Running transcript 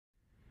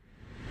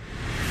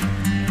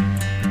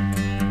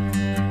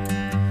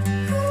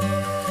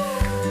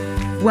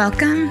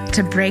Welcome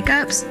to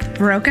Breakups,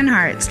 Broken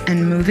Hearts,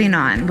 and Moving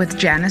On with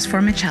Janice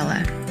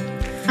Formicella.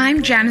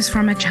 I'm Janice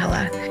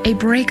Formicella, a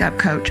breakup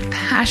coach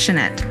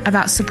passionate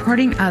about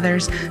supporting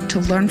others to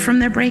learn from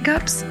their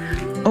breakups,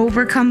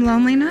 overcome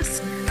loneliness,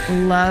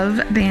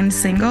 love being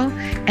single,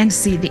 and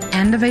see the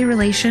end of a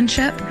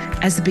relationship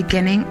as the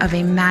beginning of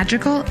a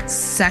magical,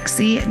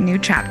 sexy new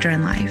chapter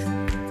in life.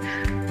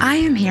 I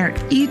am here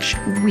each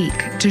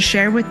week to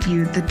share with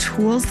you the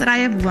tools that I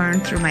have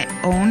learned through my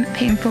own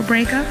painful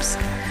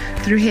breakups,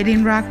 through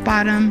hitting rock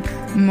bottom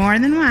more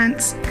than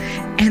once,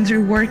 and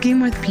through working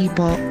with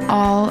people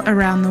all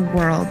around the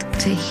world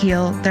to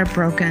heal their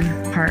broken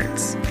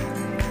hearts.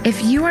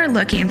 If you are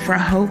looking for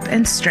hope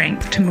and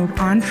strength to move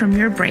on from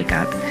your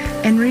breakup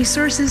and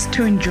resources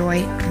to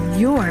enjoy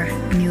your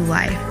new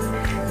life,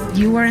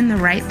 you are in the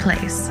right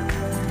place,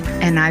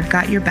 and I've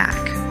got your back.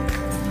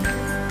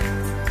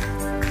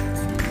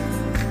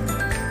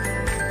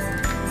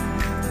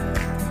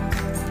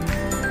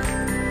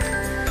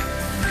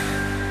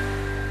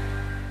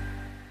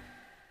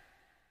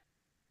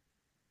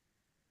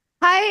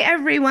 Hi,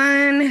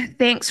 everyone.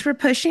 Thanks for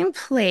pushing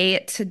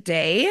play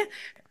today.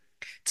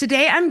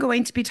 Today, I'm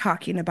going to be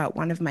talking about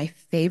one of my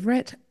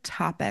favorite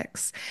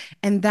topics,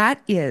 and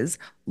that is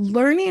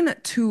learning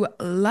to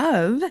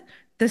love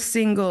the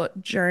single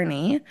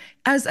journey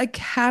as a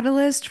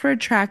catalyst for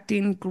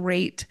attracting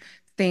great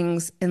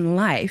things in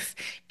life,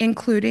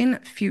 including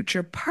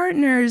future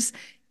partners,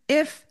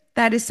 if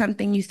that is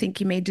something you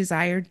think you may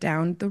desire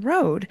down the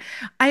road.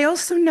 I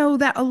also know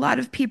that a lot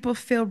of people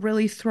feel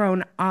really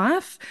thrown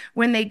off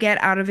when they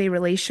get out of a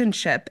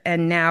relationship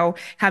and now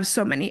have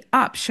so many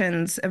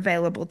options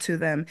available to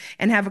them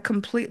and have a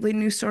completely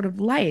new sort of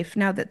life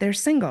now that they're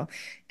single.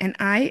 And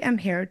I am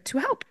here to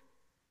help.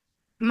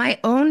 My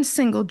own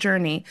single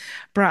journey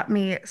brought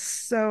me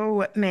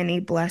so many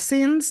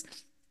blessings,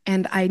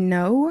 and I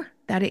know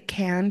that it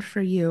can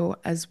for you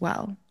as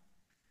well.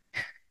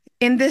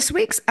 In this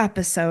week's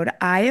episode,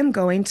 I am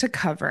going to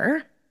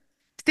cover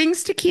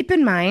things to keep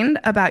in mind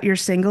about your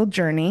single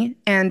journey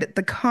and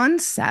the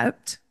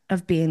concept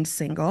of being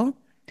single,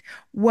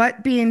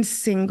 what being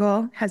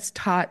single has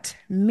taught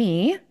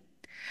me,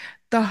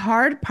 the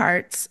hard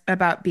parts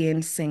about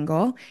being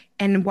single,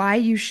 and why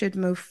you should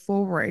move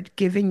forward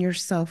giving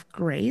yourself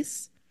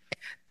grace,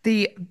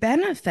 the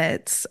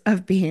benefits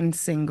of being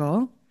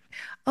single,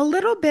 a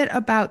little bit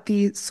about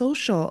the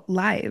social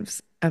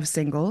lives of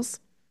singles,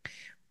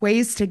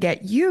 ways to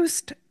get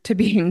used to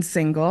being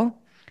single,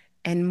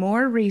 and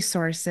more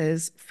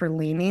resources for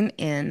leaning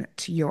in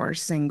to your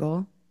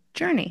single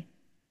journey.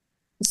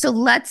 So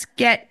let's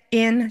get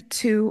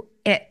into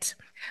it.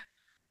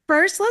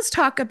 First, let's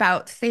talk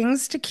about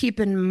things to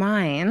keep in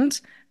mind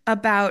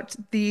about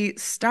the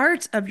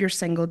start of your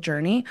single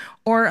journey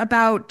or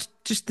about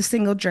just the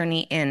single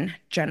journey in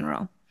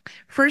general.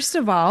 First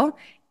of all,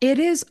 it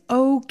is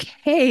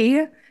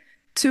okay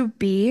to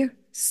be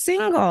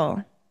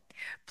single.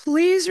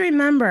 Please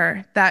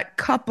remember that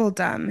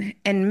coupledom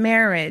and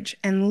marriage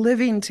and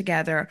living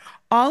together,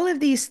 all of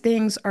these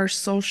things are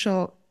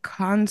social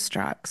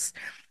constructs.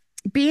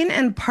 Being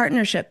in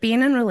partnership,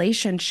 being in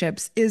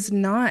relationships is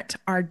not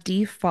our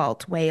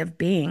default way of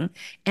being,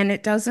 and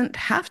it doesn't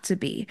have to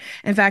be.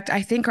 In fact,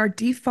 I think our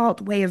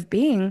default way of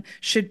being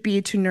should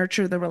be to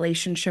nurture the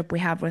relationship we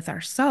have with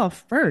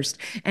ourselves first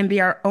and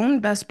be our own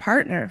best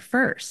partner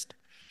first.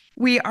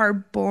 We are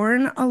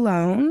born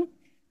alone.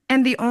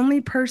 And the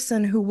only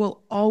person who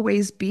will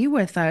always be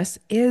with us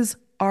is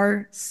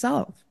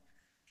ourself.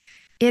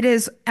 It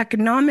is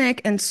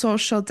economic and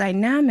social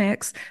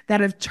dynamics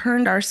that have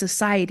turned our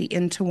society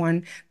into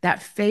one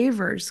that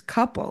favors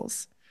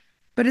couples,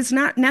 but it's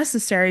not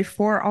necessary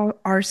for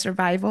our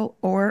survival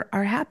or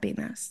our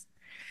happiness.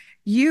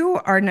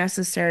 You are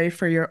necessary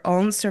for your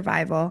own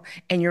survival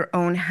and your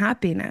own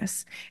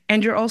happiness,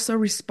 and you're also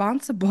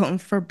responsible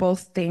for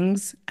both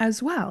things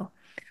as well.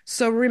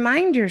 So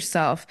remind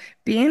yourself,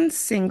 being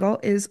single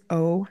is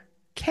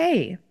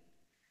okay.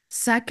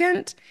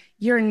 Second,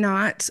 you're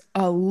not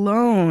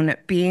alone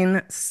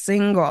being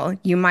single.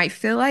 You might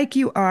feel like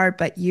you are,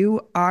 but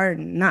you are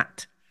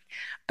not.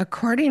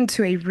 According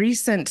to a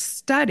recent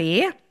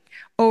study,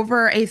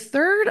 over a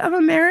third of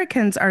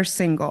Americans are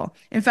single.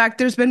 In fact,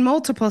 there's been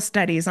multiple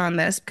studies on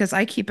this because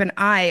I keep an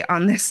eye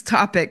on this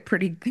topic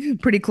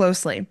pretty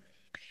closely.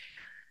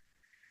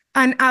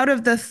 And out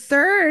of the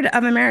third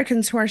of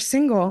Americans who are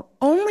single,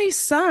 only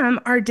some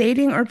are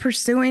dating or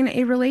pursuing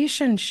a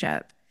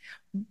relationship.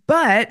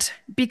 But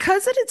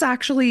because it is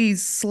actually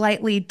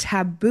slightly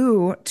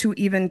taboo to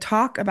even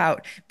talk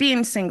about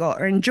being single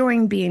or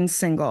enjoying being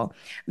single,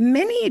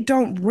 many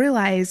don't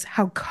realize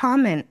how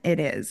common it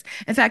is.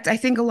 In fact, I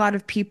think a lot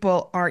of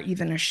people are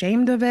even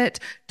ashamed of it,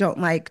 don't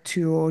like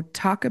to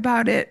talk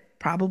about it,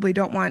 probably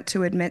don't want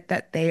to admit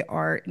that they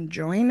are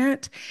enjoying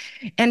it.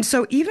 And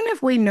so even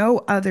if we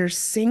know other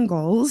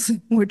singles,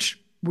 which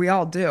we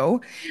all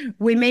do,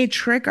 we may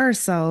trick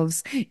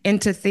ourselves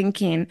into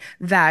thinking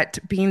that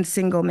being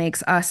single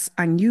makes us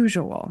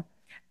unusual.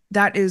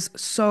 That is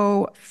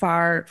so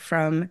far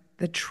from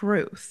the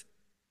truth.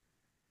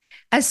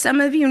 As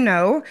some of you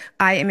know,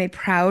 I am a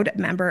proud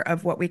member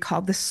of what we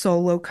call the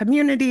solo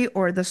community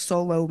or the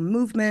solo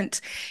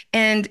movement.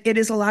 And it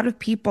is a lot of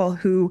people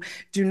who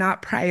do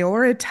not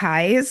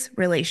prioritize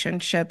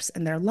relationships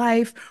in their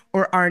life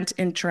or aren't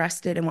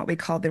interested in what we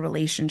call the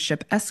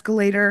relationship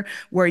escalator,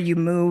 where you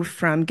move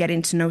from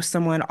getting to know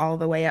someone all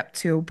the way up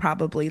to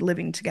probably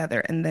living together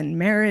and then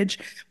marriage.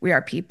 We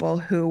are people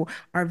who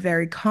are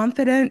very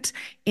confident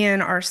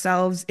in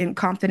ourselves,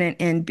 confident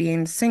in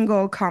being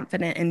single,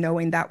 confident in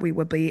knowing that we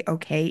will be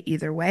okay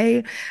either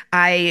way.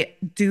 I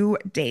do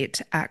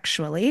date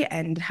actually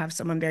and have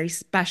someone very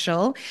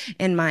special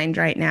in mind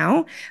right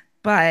now,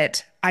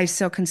 but I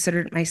still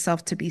considered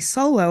myself to be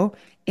solo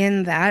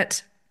in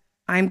that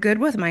I'm good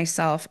with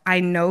myself.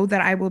 I know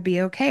that I will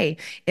be okay.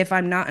 If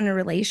I'm not in a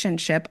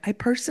relationship, I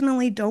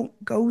personally don't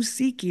go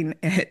seeking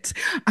it.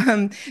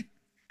 Um,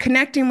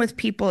 Connecting with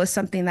people is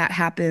something that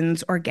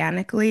happens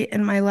organically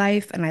in my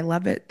life, and I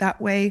love it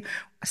that way.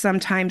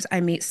 Sometimes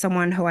I meet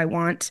someone who I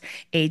want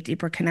a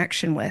deeper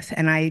connection with,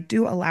 and I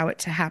do allow it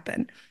to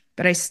happen.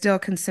 But I still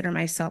consider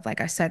myself,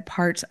 like I said,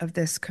 part of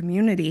this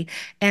community.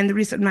 And the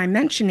reason I'm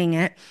mentioning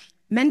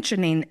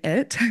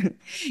it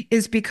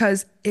is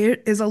because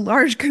it is a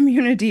large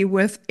community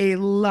with a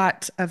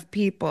lot of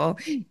people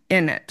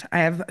in it. I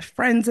have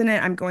friends in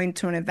it. I'm going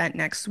to an event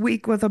next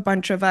week with a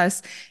bunch of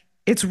us.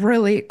 It's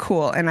really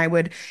cool, and I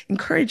would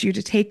encourage you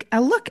to take a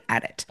look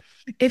at it.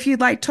 If you'd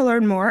like to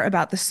learn more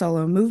about the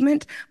solo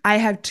movement, I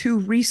have two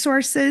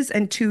resources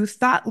and two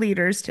thought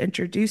leaders to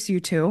introduce you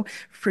to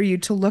for you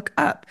to look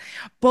up.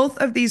 Both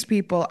of these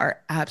people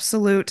are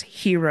absolute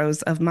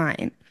heroes of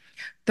mine.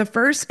 The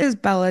first is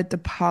Bella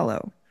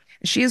DePaulo.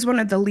 She is one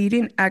of the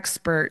leading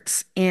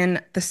experts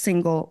in the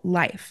single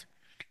life.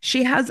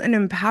 She has an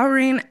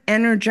empowering,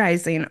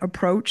 energizing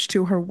approach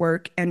to her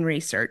work and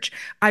research.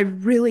 I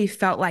really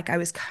felt like I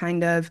was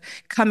kind of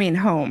coming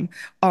home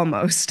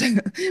almost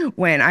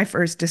when I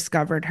first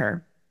discovered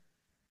her.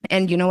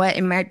 And you know what?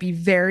 It might be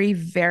very,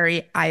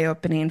 very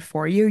eye-opening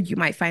for you. You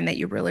might find that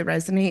you really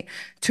resonate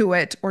to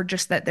it, or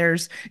just that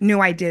there's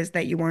new ideas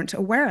that you weren't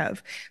aware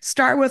of.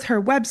 Start with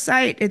her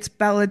website. It's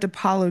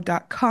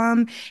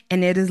belladepaulo.com,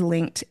 and it is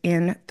linked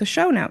in the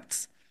show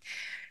notes.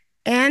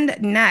 And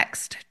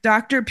next,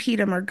 Dr.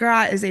 Peter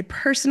McGrath is a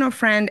personal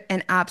friend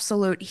and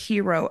absolute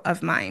hero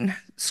of mine.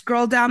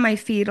 Scroll down my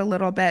feed a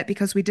little bit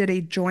because we did a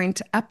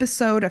joint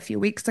episode a few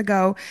weeks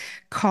ago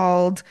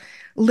called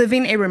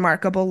Living a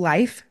Remarkable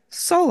Life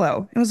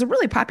Solo. It was a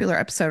really popular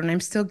episode, and I'm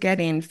still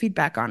getting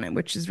feedback on it,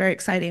 which is very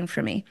exciting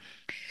for me.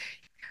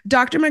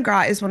 Dr.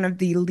 McGrath is one of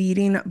the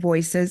leading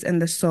voices in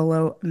the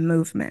solo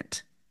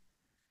movement.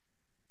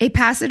 A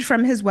passage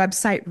from his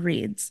website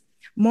reads,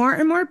 more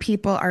and more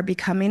people are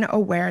becoming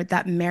aware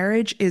that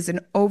marriage is an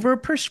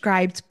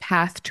overprescribed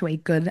path to a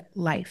good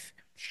life,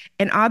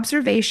 an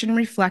observation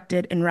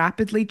reflected in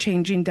rapidly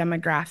changing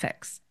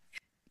demographics.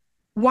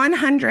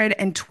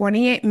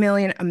 128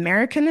 million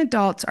American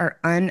adults are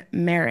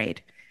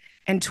unmarried,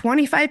 and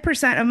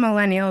 25% of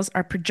millennials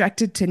are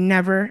projected to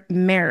never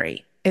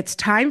marry. It's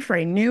time for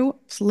a new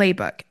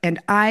playbook, and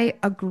I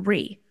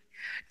agree.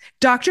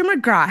 Dr.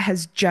 McGrath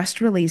has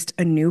just released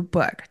a new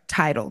book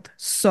titled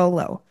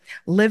Solo,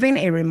 Living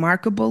a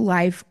Remarkable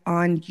Life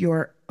on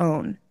Your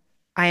Own.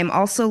 I am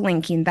also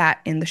linking that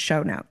in the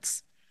show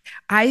notes.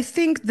 I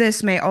think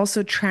this may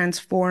also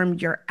transform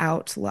your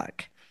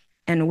outlook.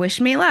 And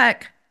wish me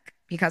luck,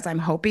 because I'm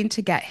hoping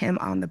to get him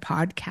on the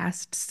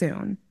podcast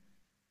soon.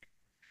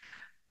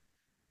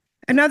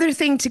 Another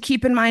thing to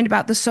keep in mind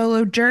about the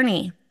solo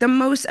journey, the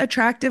most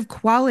attractive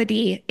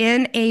quality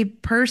in a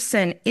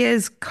person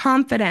is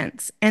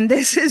confidence. And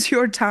this is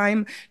your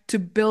time to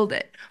build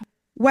it.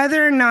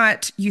 Whether or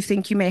not you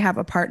think you may have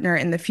a partner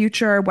in the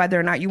future, whether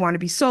or not you want to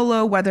be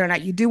solo, whether or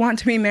not you do want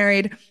to be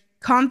married,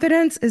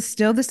 confidence is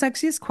still the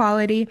sexiest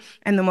quality.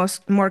 And the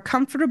more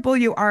comfortable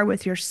you are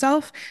with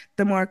yourself,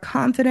 the more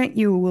confident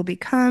you will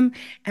become.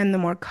 And the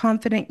more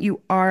confident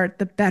you are,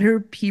 the better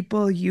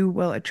people you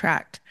will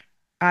attract.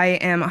 I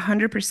am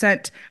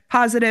 100%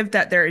 positive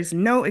that there is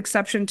no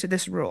exception to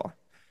this rule.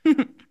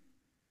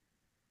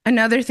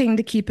 Another thing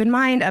to keep in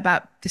mind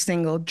about the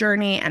single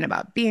journey and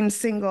about being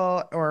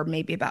single, or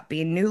maybe about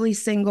being newly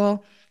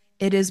single,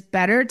 it is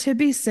better to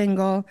be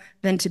single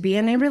than to be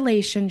in a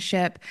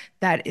relationship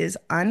that is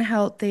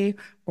unhealthy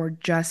or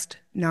just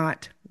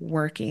not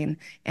working.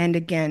 And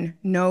again,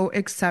 no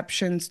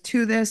exceptions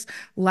to this.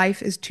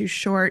 Life is too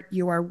short.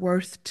 You are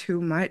worth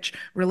too much.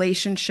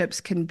 Relationships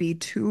can be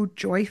too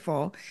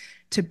joyful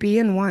to be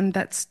in one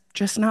that's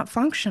just not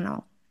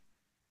functional.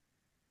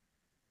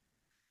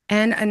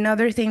 And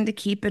another thing to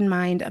keep in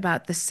mind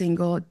about the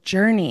single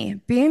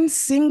journey, being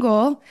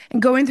single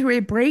and going through a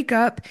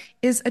breakup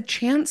is a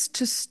chance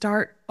to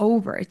start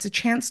over. It's a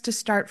chance to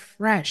start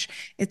fresh.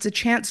 It's a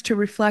chance to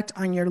reflect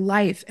on your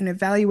life and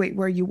evaluate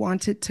where you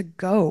want it to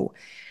go.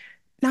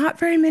 Not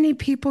very many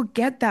people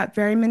get that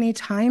very many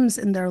times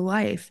in their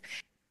life.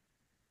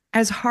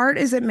 As hard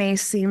as it may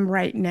seem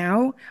right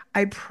now,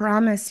 I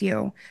promise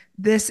you,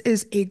 this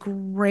is a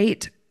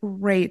great,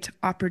 great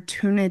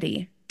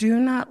opportunity. Do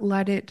not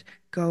let it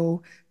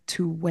go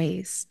to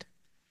waste.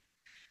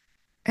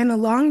 And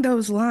along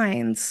those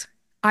lines,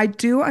 I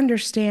do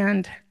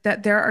understand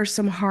that there are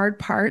some hard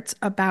parts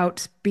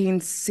about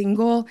being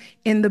single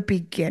in the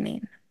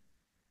beginning.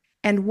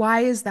 And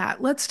why is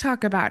that? Let's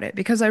talk about it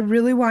because I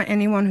really want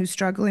anyone who's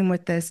struggling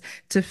with this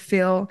to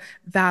feel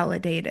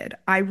validated.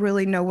 I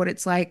really know what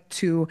it's like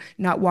to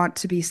not want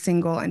to be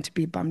single and to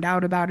be bummed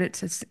out about it,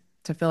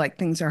 to feel like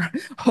things are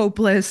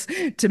hopeless,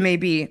 to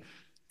maybe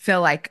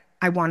feel like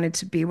I wanted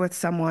to be with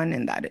someone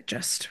and that it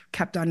just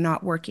kept on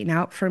not working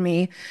out for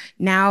me.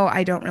 Now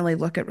I don't really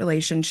look at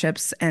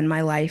relationships and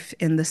my life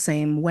in the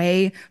same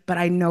way, but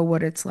I know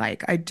what it's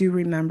like. I do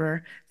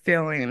remember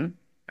feeling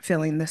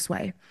this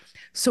way.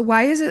 So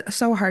why is it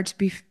so hard to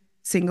be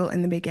single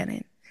in the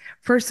beginning?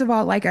 First of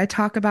all, like I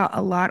talk about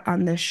a lot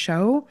on this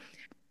show,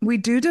 we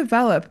do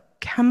develop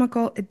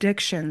chemical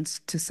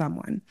addictions to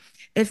someone.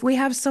 If we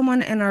have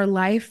someone in our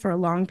life for a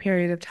long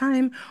period of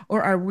time,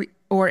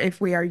 or if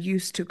we are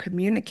used to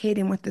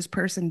communicating with this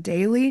person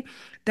daily,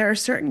 there are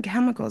certain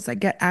chemicals that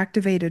get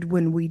activated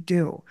when we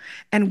do.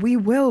 And we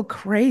will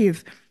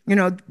crave,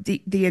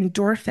 the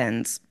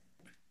endorphins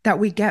that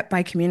we get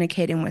by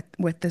communicating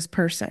with this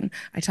person.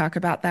 I talk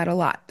about that a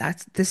lot.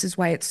 This is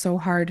why it's so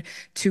hard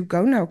to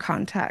go no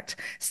contact.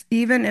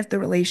 Even if the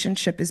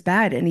relationship is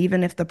bad and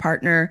even if the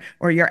partner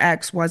or your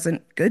ex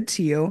wasn't good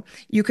to you,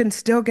 you can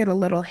still get a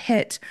little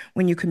hit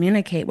when you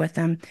communicate with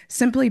them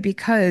simply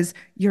because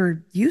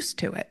you're used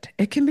to it.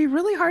 It can be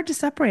really hard to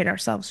separate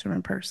ourselves from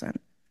a person.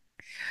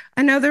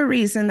 Another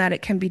reason that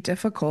it can be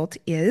difficult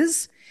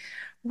is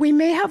we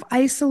may have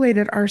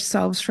isolated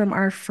ourselves from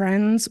our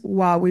friends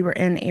while we were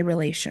in a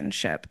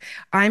relationship.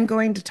 I'm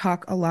going to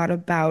talk a lot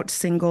about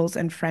singles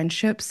and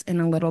friendships in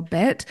a little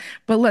bit,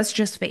 but let's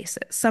just face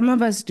it. Some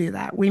of us do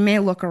that. We may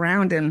look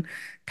around and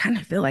kind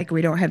of feel like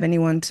we don't have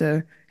anyone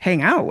to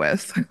hang out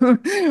with.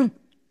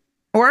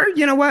 Or,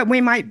 you know what,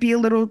 we might be a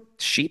little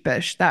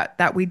sheepish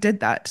that we did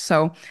that.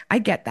 So I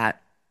get that.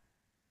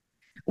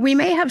 We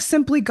may have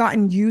simply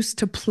gotten used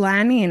to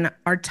planning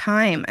our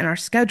time and our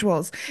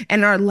schedules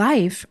and our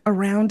life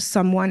around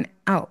someone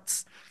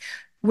else.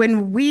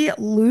 When we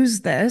lose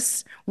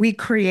this, we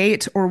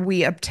create or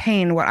we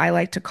obtain what I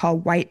like to call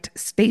white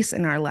space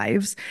in our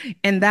lives.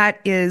 And that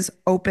is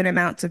open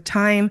amounts of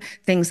time,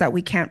 things that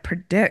we can't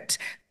predict,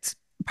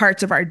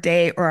 parts of our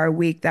day or our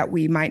week that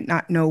we might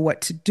not know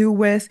what to do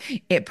with.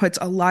 It puts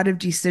a lot of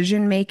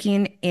decision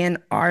making in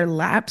our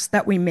laps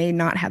that we may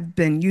not have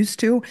been used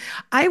to.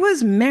 I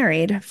was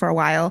married for a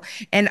while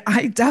and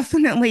I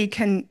definitely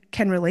can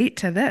relate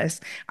to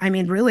this. I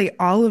mean, really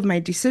all of my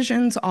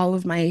decisions, all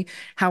of my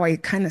how I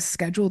kind of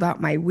scheduled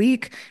out my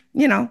week,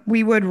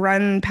 we would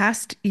run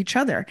past each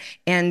other.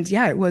 And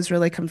yeah, it was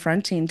really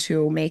confronting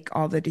to make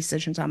all the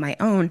decisions on my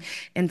own.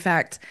 In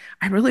fact,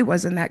 I really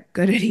wasn't that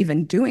good at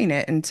even doing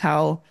it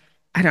until,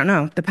 I don't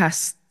know, the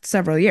past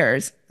several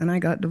years. And I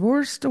got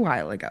divorced a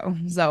while ago.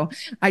 So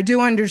I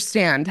do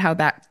understand how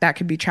that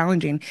could be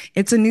challenging.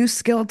 It's a new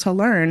skill to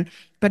learn.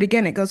 But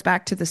again, it goes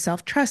back to the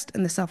self-trust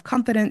and the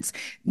self-confidence.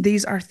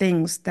 These are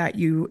things that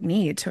you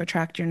need to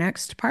attract your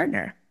next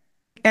partner.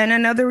 And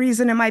another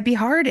reason it might be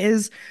hard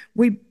is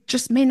we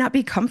just may not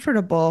be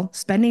comfortable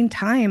spending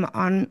time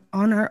on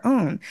our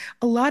own.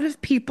 A lot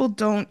of people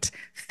don't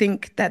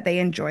think that they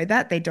enjoy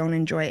that. They don't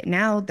enjoy it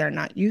now. They're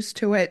not used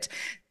to it.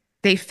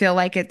 They feel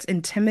like it's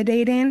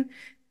intimidating.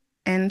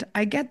 And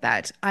I get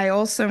that. I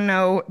also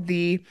know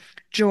the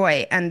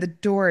joy and the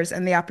doors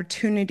and the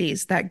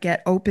opportunities that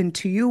get open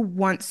to you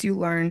once you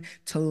learn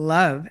to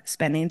love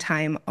spending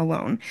time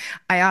alone.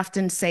 I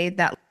often say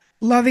that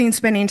loving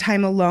spending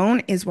time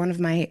alone is one of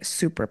my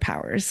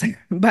superpowers,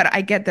 but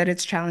I get that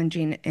it's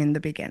challenging in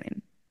the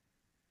beginning.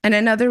 And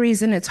another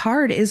reason it's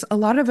hard is a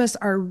lot of us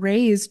are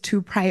raised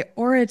to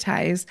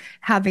prioritize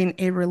having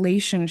a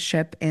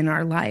relationship in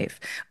our life.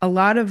 A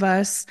lot of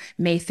us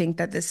may think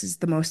that this is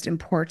the most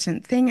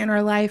important thing in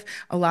our life.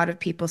 A lot of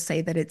people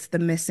say that it's the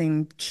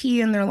missing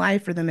key in their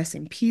life or the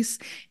missing piece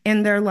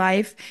in their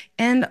life.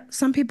 And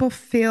some people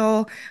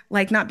feel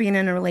like not being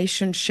in a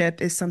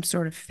relationship is some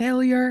sort of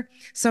failure.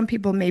 Some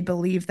people may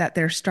believe that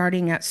they're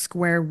starting at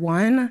square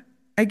one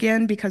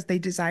again because they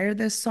desire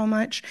this so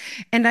much.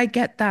 And I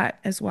get that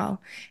as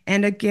well.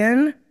 And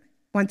again,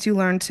 once you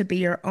learn to be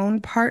your own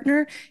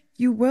partner,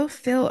 you will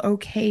feel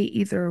okay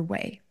either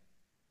way.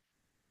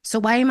 So,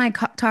 why am I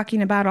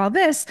talking about all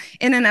this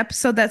in an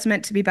episode that's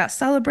meant to be about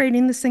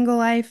celebrating the single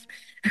life?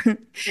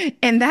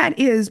 And that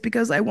is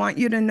because I want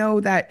you to know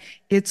that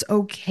it's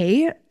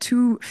okay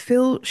to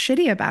feel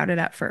shitty about it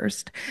at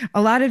first.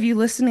 A lot of you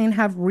listening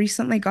have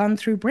recently gone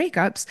through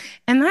breakups,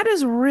 and that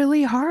is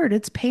really hard.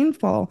 It's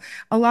painful.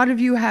 A lot of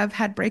you have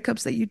had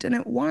breakups that you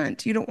didn't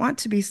want. You don't want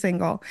to be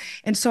single.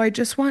 And so I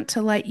just want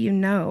to let you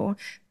know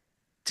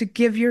to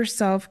give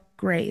yourself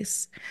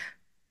grace.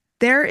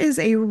 There is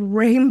a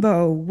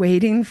rainbow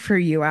waiting for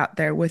you out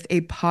there with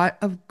a pot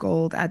of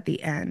gold at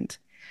the end,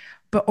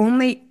 but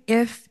only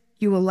if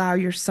you allow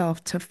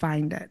yourself to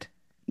find it.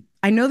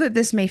 I know that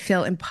this may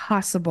feel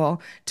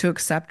impossible to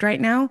accept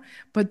right now,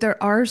 but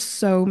there are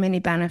so many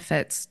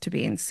benefits to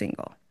being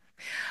single.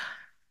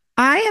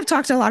 I have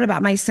talked a lot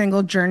about my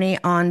single journey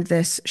on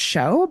this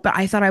show, but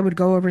I thought I would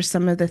go over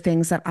some of the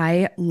things that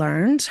I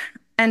learned.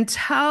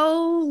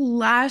 Until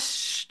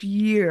last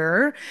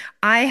year,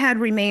 I had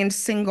remained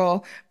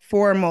single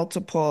for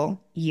multiple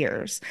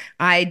years.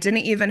 I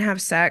didn't even have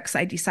sex.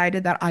 I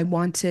decided that I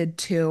wanted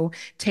to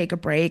take a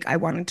break. I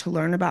wanted to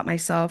learn about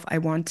myself. I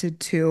wanted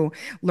to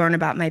learn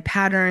about my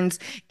patterns.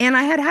 And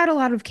I had had a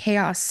lot of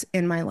chaos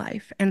in my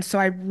life. And so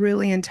I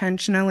really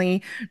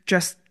intentionally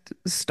just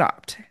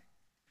stopped,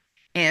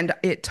 and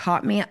it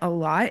taught me a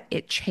lot.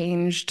 It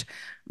changed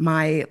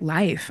my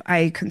life.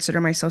 I consider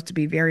myself to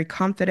be very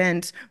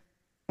confident,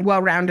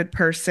 well-rounded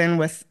person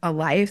with a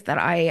life that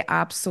I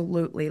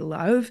absolutely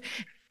love.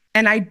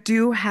 And I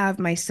do have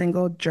my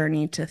single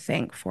journey to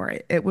thank for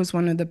it. It was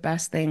one of the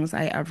best things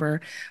I ever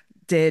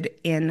did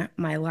in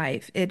my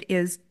life. It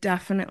is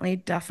definitely,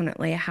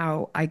 definitely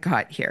how I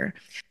got here.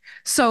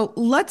 So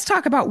let's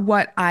talk about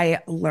what I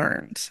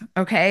learned.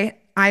 Okay.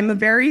 I'm a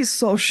very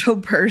social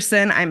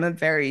person. I'm a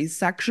very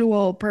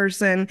sexual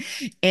person.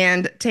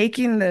 And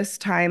taking this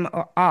time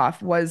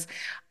off was,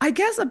 I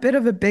guess, a bit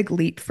of a big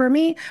leap for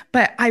me,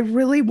 but I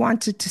really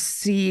wanted to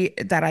see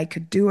that I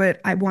could do it.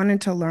 I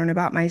wanted to learn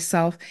about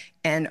myself.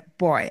 And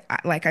boy,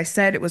 like I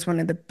said, it was one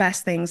of the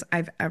best things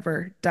I've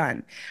ever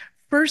done.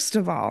 First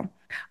of all,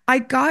 I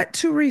got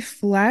to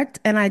reflect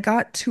and I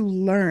got to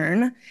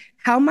learn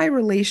how my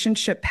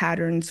relationship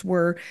patterns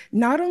were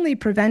not only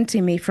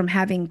preventing me from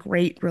having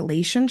great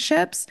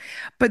relationships,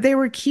 but they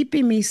were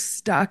keeping me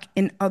stuck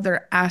in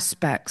other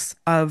aspects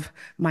of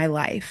my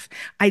life.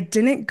 I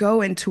didn't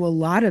go into a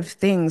lot of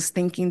things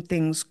thinking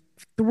things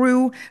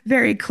through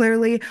very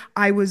clearly.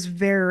 I was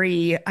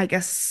very, I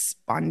guess,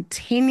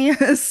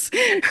 spontaneous,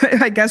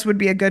 I guess would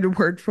be a good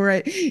word for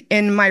it,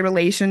 in my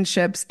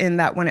relationships, in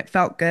that when it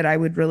felt good, I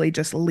would really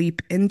just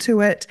leap into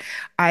it.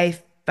 I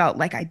felt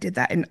like I did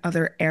that in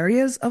other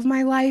areas of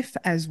my life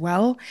as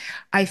well.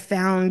 I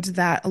found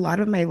that a lot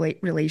of my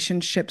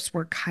relationships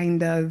were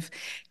kind of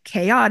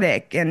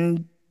chaotic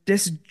and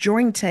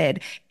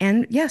disjointed.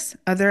 And yes,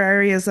 other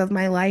areas of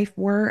my life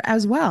were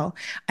as well.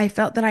 I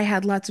felt that I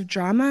had lots of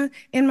drama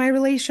in my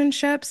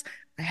relationships.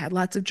 I had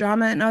lots of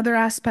drama in other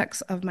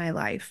aspects of my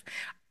life.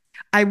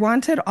 I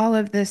wanted all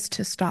of this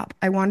to stop.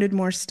 I wanted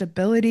more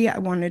stability. I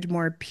wanted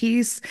more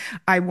peace.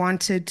 I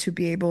wanted to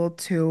be able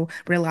to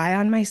rely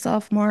on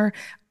myself more.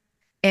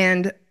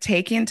 And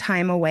taking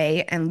time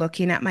away and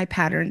looking at my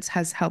patterns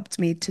has helped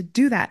me to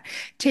do that.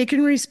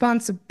 Taking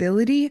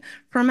responsibility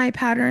for my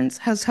patterns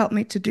has helped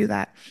me to do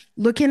that.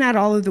 Looking at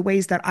all of the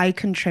ways that I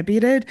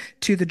contributed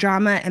to the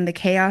drama and the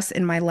chaos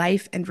in my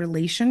life and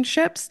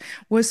relationships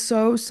was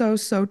so, so,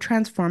 so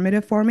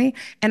transformative for me.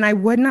 And I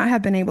would not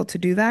have been able to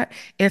do that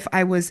if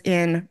I was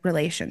in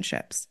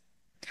relationships.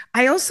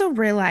 I also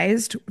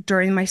realized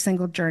during my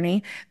single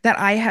journey that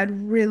I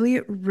had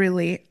really,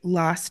 really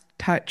lost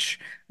touch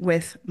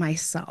with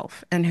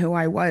myself and who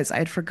I was. I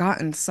had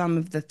forgotten some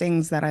of the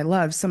things that I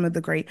love, some of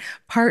the great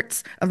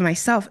parts of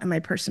myself and my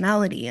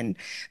personality and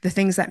the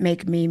things that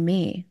make me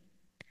me.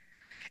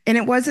 And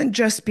it wasn't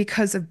just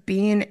because of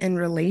being in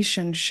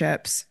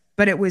relationships,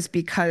 but it was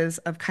because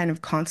of kind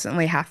of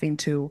constantly having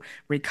to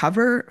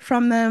recover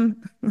from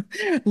them,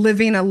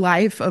 living a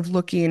life of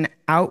looking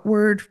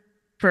outward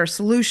for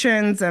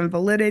solutions and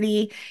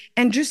validity,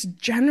 and just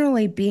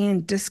generally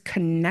being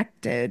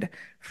disconnected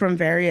from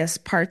various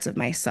parts of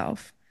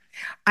myself.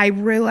 I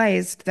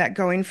realized that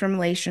going from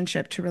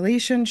relationship to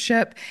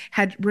relationship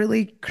had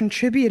really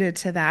contributed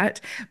to that.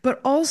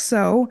 But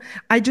also,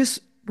 I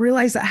just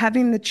realized that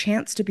having the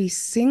chance to be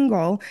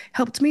single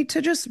helped me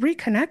to just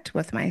reconnect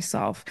with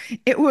myself.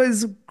 It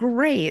was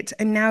great.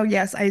 And now,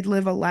 yes, I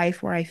live a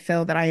life where I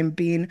feel that I am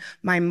being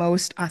my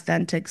most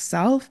authentic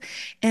self.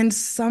 And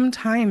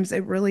sometimes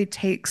it really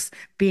takes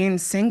being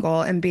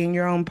single and being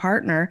your own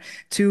partner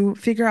to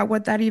figure out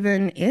what that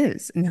even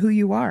is and who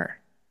you are.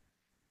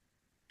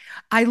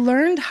 I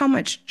learned how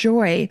much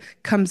joy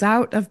comes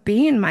out of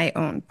being my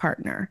own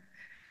partner.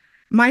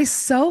 My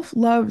self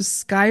love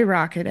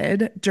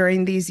skyrocketed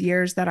during these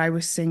years that I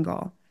was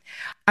single.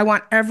 I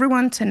want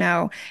everyone to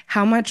know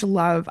how much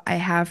love I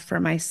have for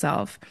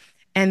myself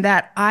and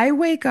that I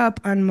wake up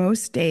on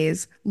most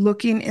days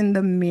looking in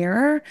the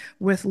mirror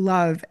with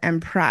love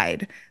and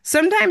pride.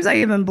 Sometimes I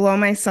even blow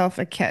myself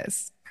a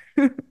kiss.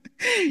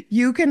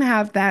 You can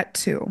have that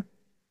too.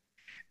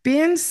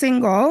 Being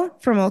single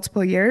for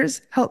multiple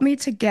years helped me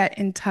to get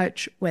in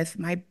touch with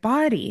my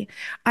body.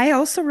 I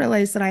also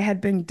realized that I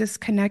had been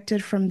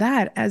disconnected from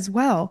that as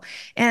well.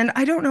 And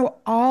I don't know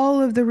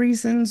all of the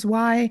reasons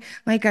why.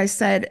 Like I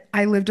said,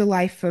 I lived a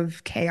life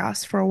of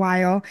chaos for a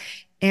while.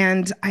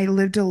 And I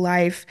lived a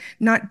life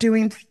not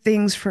doing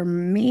things for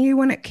me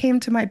when it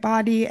came to my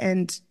body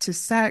and to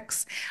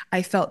sex.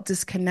 I felt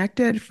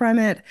disconnected from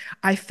it.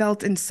 I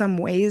felt in some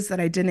ways that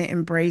I didn't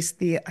embrace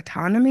the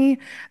autonomy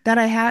that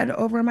I had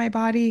over my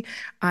body.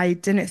 I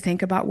didn't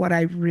think about what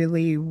I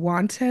really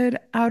wanted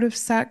out of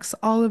sex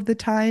all of the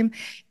time.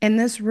 And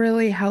this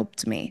really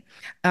helped me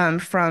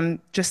from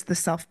just the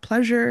self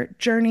pleasure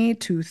journey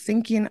to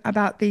thinking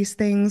about these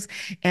things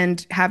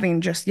and having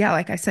just, yeah,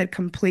 like I said,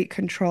 complete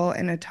control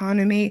and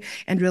autonomy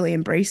and really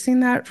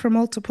embracing that for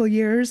multiple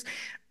years.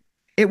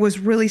 It was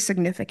really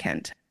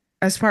significant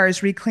as far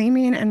as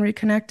reclaiming and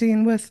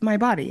reconnecting with my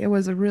body. It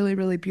was a really,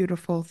 really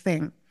beautiful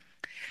thing.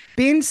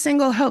 Being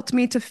single helped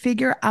me to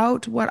figure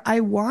out what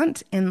I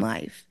want in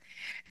life,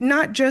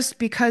 not just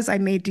because I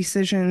made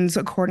decisions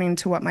according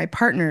to what my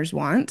partners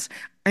want.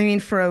 I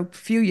mean, for a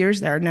few years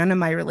there, none of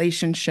my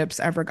relationships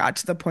ever got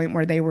to the point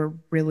where they were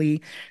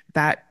really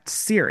that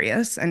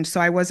serious. And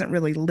so I wasn't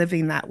really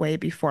living that way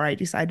before I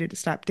decided to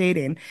stop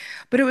dating.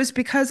 But it was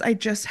because I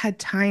just had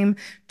time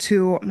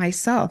to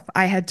myself.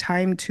 I had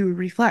time to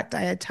reflect.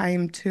 I had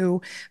time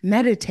to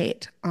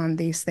meditate on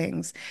these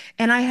things.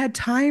 And I had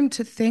time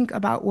to think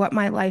about what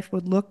my life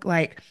would look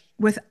like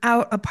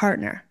without a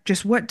partner.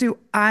 Just what do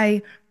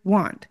I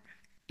want?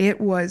 It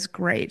was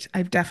great.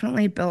 I've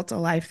definitely built a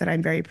life that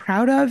I'm very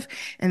proud of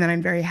and that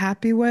I'm very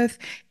happy with.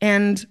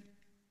 And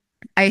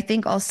I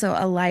think also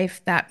a life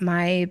that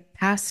my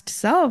past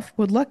self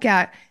would look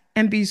at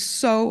and be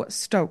so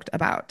stoked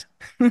about.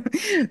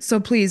 So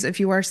please,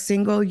 if you are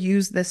single,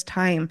 use this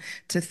time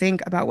to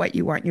think about what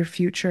you want your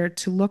future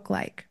to look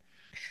like.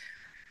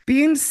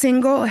 Being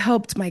single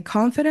helped my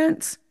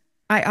confidence.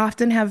 I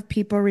often have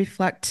people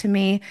reflect to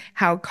me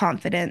how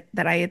confident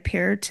that I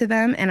appear to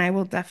them, and I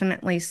will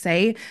definitely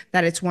say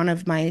that it's one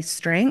of my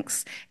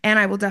strengths. And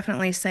I will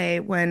definitely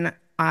say when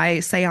I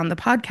say on the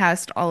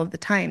podcast all of the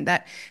time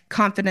that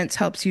confidence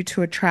helps you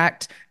to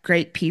attract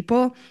great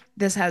people.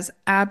 This has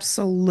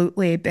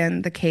absolutely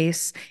been the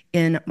case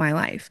in my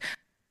life.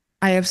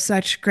 I have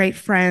such great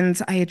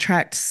friends. I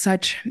attract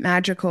such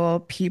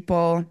magical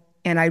people.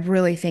 And I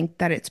really think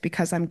that it's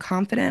because I'm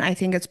confident. I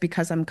think it's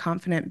because I'm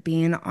confident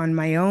being on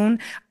my own.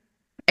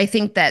 I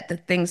think that the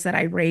things that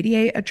I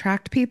radiate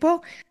attract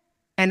people.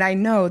 And I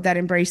know that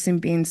embracing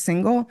being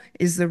single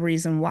is the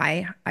reason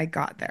why I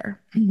got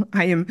there.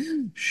 I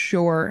am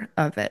sure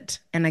of it.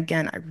 And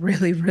again, I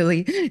really,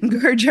 really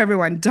encourage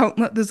everyone, don't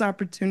let this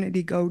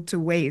opportunity go to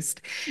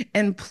waste.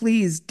 And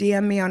please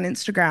DM me on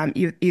Instagram,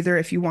 either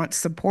if you want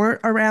support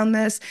around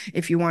this,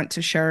 if you want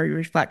to share a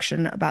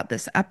reflection about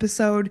this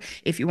episode,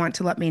 if you want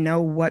to let me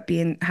know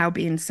how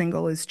being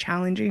single is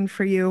challenging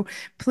for you.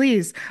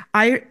 Please,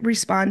 I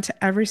respond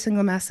to every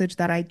single message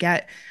that I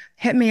get.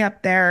 Hit me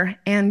up there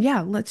and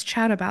yeah, let's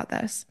chat about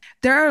this.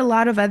 There are a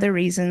lot of other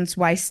reasons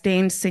why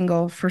staying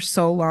single for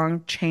so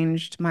long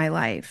changed my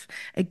life.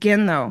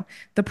 Again, though,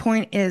 the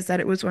point is that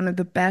it was one of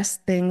the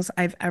best things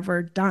I've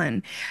ever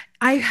done.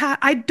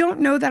 I don't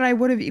know that I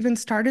would have even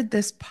started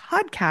this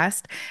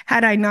podcast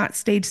had I not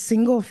stayed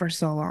single for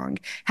so long,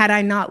 had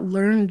I not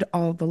learned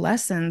all the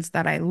lessons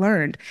that I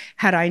learned,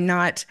 had I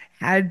not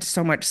had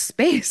so much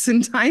space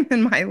and time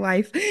in my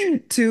life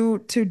to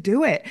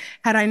do it,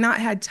 had I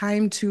not had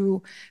time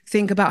to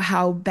think about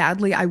how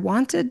badly I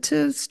wanted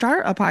to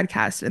start a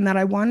podcast and that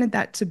I wanted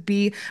that to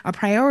be a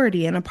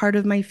priority and a part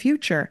of my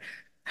future.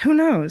 Who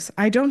knows?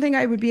 I don't think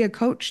I would be a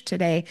coach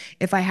today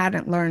if I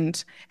hadn't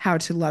learned how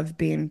to love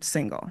being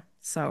single.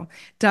 So,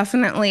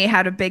 definitely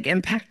had a big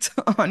impact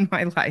on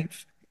my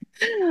life.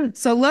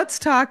 So, let's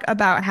talk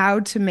about how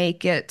to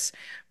make it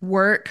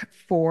work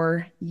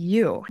for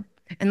you.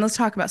 And let's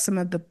talk about some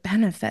of the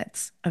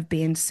benefits of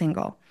being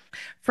single.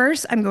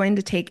 First, I'm going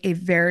to take a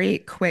very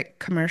quick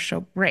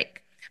commercial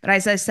break. But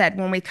as I said,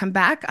 when we come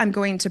back, I'm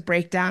going to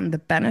break down the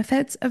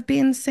benefits of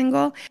being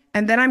single.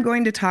 And then I'm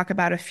going to talk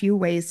about a few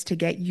ways to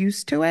get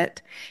used to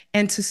it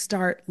and to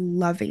start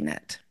loving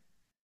it.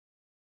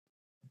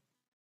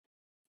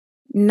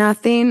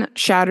 Nothing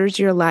shatters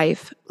your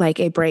life like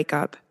a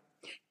breakup.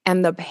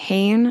 And the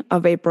pain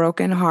of a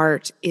broken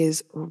heart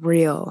is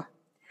real.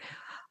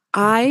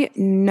 I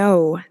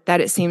know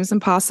that it seems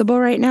impossible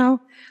right now,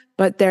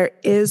 but there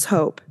is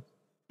hope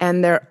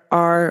and there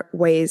are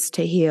ways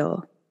to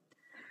heal.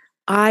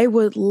 I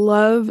would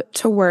love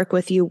to work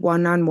with you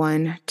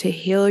one-on-one to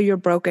heal your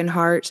broken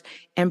heart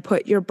and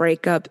put your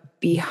breakup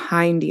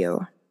behind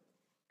you.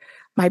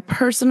 My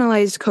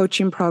personalized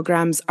coaching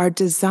programs are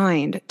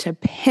designed to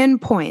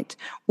pinpoint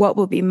what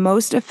will be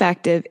most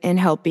effective in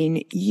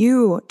helping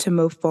you to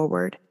move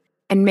forward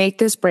and make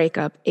this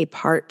breakup a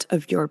part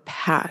of your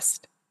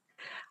past.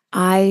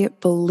 I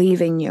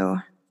believe in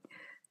you.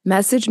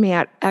 Message me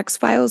at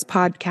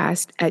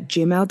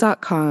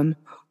xfilespodcast@gmail.com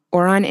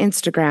or on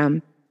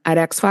Instagram at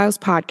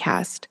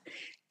xfilespodcast,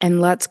 and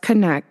let's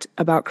connect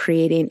about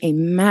creating a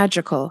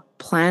magical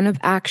plan of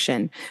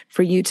action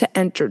for you to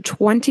enter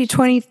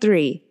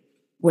 2023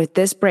 with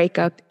this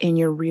breakup in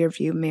your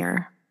rearview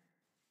mirror.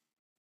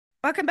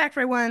 Welcome back,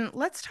 everyone.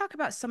 Let's talk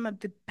about some of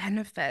the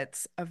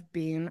benefits of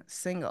being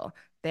single.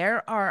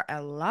 There are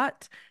a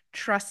lot.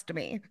 Trust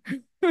me.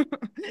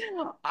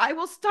 I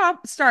will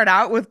start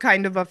out with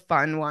kind of a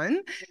fun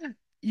one.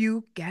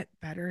 You get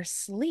better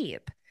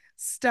sleep.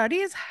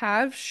 Studies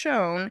have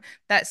shown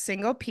that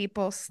single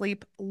people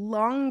sleep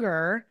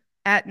longer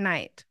at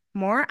night,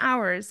 more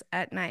hours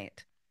at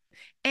night.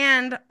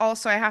 And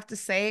also, I have to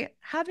say,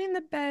 having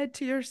the bed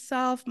to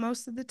yourself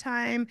most of the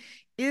time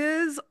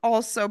is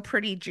also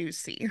pretty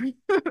juicy.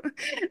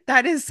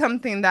 That is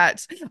something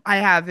that I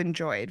have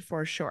enjoyed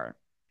for sure.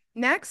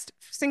 Next,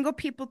 single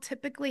people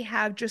typically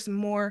have just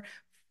more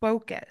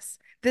focus.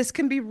 This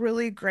can be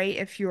really great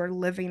if you're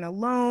living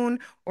alone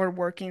or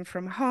working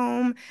from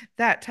home,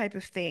 that type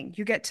of thing.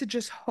 You get to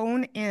just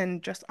hone in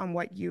just on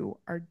what you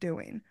are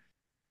doing.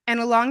 And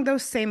along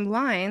those same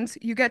lines,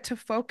 you get to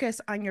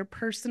focus on your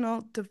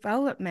personal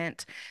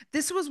development.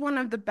 This was one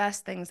of the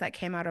best things that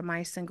came out of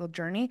my single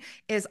journey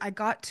is I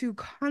got to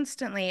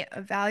constantly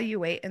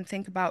evaluate and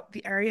think about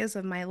the areas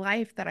of my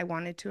life that I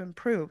wanted to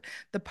improve,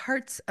 the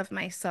parts of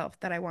myself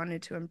that I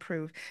wanted to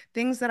improve,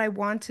 things that I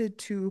wanted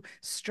to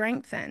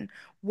strengthen,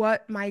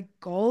 what my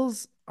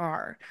goals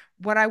are,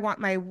 what I want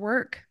my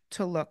work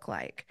to look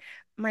like.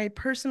 My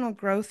personal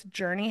growth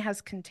journey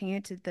has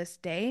continued to this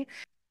day.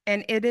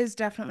 And it is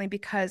definitely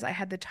because I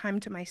had the time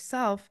to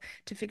myself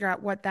to figure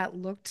out what that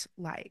looked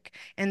like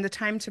and the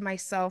time to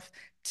myself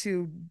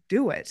to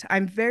do it.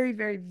 I'm very,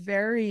 very,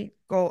 very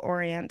goal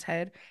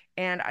oriented.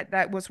 And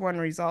that was one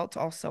result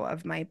also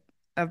of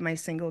my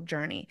single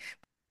journey.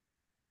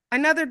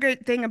 Another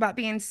good thing about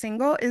being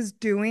single is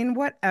doing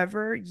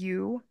whatever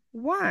you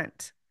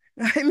want.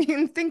 I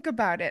mean, think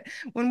about it.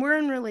 When we're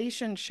in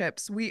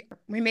relationships, we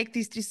make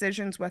these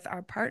decisions with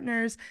our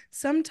partners.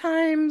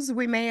 Sometimes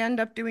we may end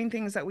up doing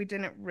things that we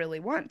didn't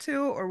really want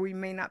to, or we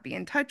may not be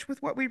in touch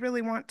with what we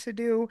really want to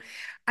do.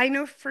 I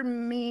know for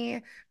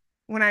me,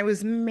 when I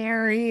was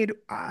married,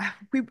 I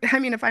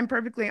mean, if I'm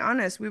perfectly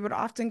honest, we would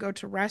often go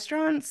to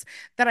restaurants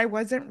that I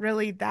wasn't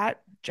really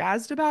that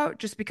jazzed about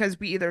just because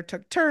we either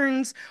took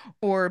turns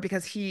or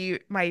because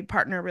my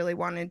partner really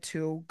wanted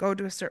to go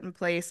to a certain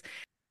place.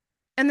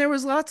 And there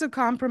was lots of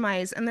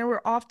compromise, and there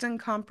were often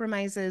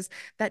compromises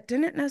that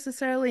didn't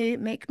necessarily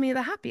make me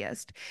the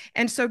happiest.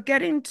 And so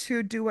getting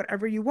to do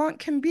whatever you want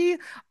can be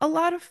a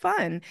lot of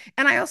fun.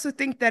 And I also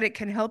think that it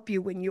can help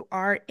you when you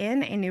are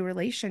in a new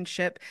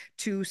relationship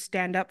to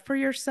stand up for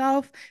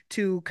yourself,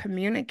 to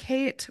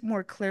communicate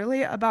more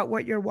clearly about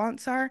what your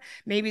wants are,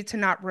 maybe to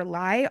not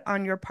rely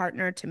on your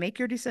partner to make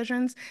your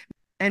decisions,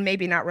 and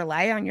maybe not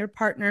rely on your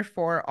partner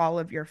for all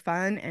of your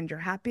fun and your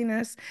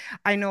happiness.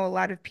 I know a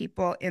lot of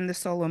people in the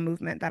solo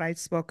movement that I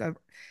spoke of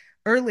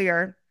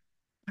earlier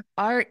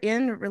are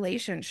in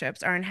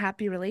relationships, are in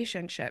happy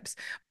relationships,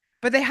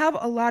 but they have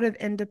a lot of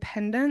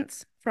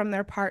independence from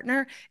their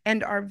partner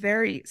and are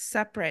very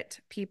separate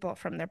people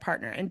from their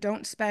partner and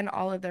don't spend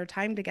all of their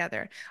time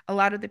together. A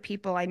lot of the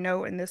people I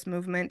know in this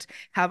movement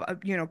have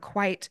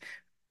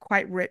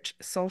quite rich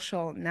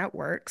social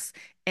networks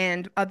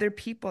and other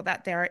people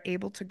that they are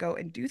able to go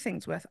and do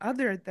things with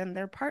other than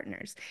their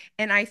partners.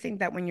 And I think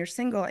that when you're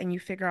single and you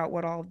figure out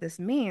what all of this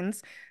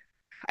means,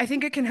 I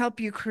think it can help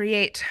you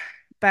create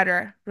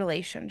better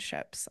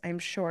relationships. I'm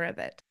sure of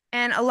it.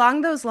 And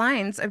along those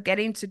lines of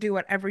getting to do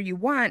whatever you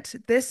want,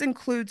 this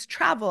includes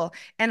travel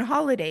and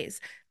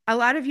holidays. A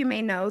lot of you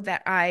may know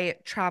that I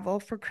travel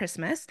for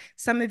Christmas.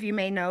 Some of you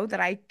may know that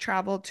I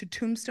travel to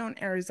Tombstone,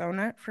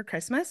 Arizona for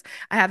Christmas.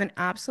 I have an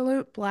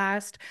absolute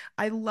blast.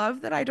 I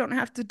love that I don't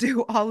have to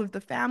do all of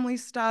the family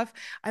stuff.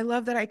 I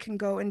love that I can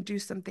go and do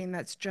something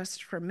that's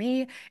just for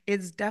me.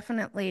 It's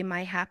definitely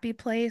my happy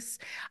place.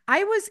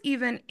 I was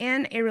even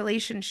in a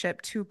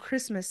relationship 2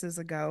 Christmases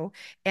ago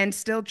and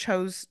still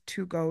chose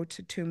to go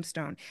to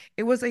Tombstone.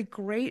 It was a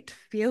great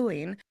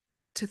feeling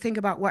to think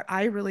about what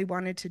I really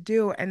wanted to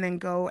do and then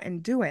go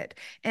and do it.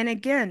 And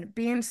again,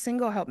 being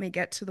single helped me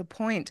get to the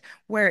point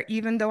where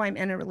even though I'm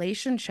in a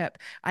relationship,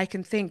 I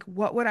can think,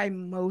 what would I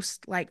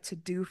most like to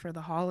do for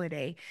the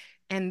holiday?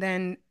 And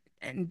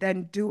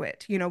then do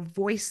it.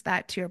 Voice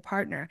that to your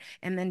partner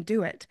and then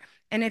do it.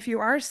 And if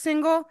you are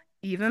single,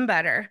 even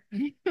better.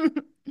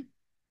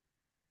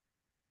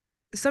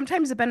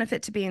 Sometimes the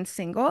benefit to being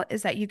single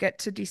is that you get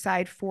to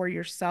decide for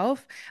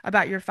yourself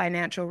about your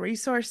financial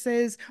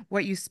resources,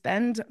 what you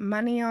spend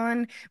money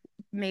on,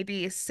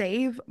 maybe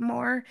save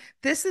more.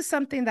 This is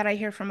something that I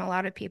hear from a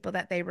lot of people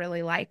that they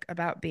really like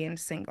about being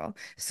single.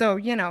 So,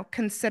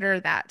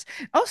 consider that.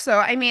 Also,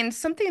 I mean,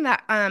 something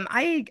that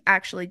I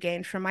actually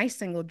gained from my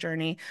single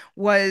journey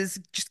was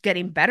just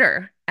getting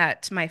better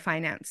at my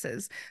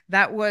finances.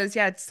 That was,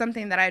 yeah, it's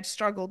something that I'd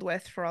struggled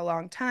with for a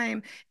long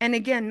time. And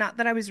again, not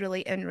that I was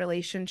really in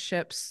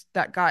relationships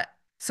that got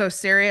so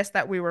serious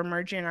that we were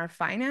merging our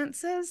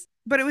finances,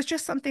 but it was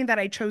just something that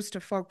I chose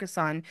to focus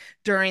on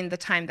during the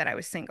time that I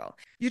was single.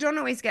 You don't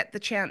always get the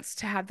chance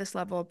to have this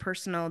level of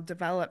personal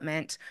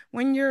development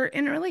when you're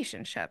in a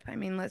relationship. I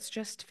mean, let's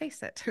just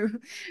face it.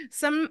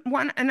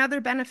 Another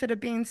benefit of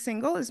being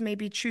single is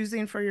maybe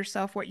choosing for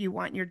yourself what you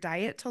want your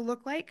diet to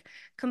look like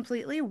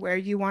completely, where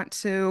you want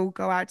to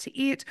go out to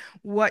eat,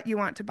 what you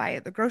want to buy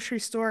at the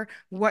grocery store,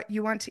 what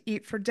you want to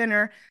eat for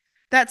dinner.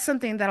 That's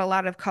something that a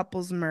lot of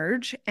couples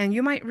merge, and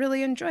you might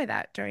really enjoy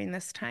that during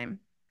this time.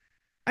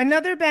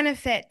 Another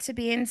benefit to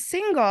being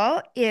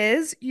single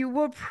is you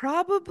will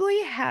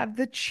probably have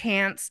the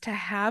chance to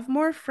have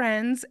more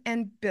friends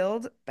and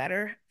build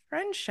better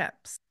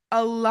friendships.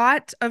 A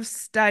lot of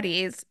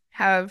studies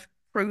have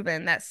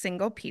proven that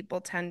single people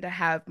tend to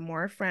have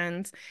more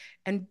friends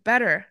and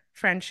better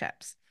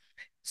friendships.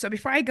 So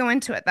before I go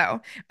into it, though,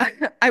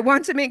 I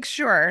want to make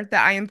sure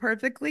that I am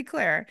perfectly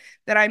clear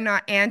that I'm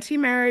not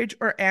anti-marriage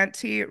or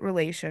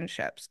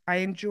anti-relationships. I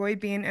enjoy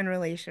being in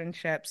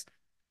relationships.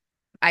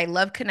 I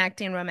love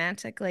connecting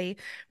romantically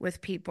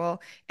with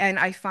people, and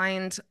I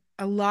find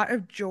a lot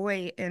of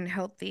joy in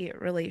healthy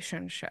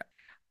relationships.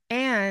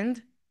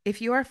 And if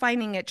you are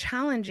finding it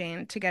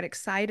challenging to get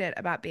excited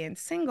about being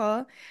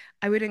single,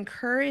 I would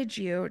encourage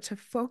you to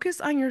focus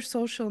on your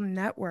social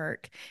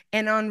network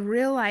and on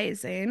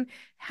realizing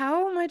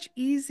how much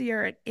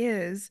easier it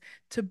is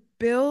to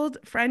build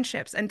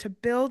friendships and to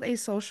build a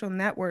social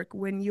network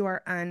when you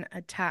are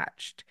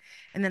unattached.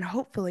 And then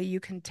hopefully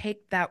you can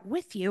take that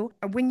with you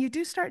when you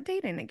do start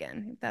dating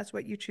again, if that's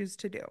what you choose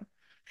to do.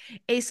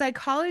 A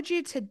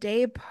Psychology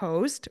Today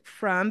post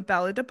from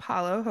Bella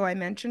DePaulo, who I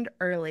mentioned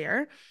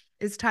earlier,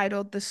 is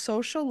titled The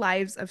Social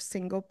Lives of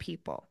Single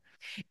People.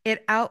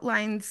 It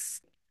outlines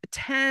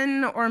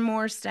 10 or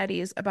more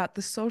studies about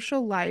the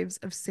social lives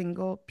of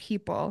single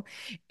people.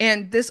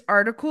 And this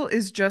article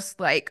is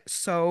just like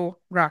so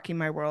rocking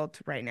my world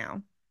right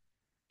now.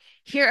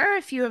 Here are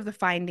a few of the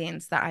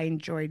findings that I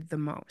enjoyed the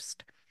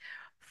most.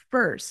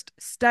 First,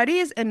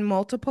 studies in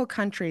multiple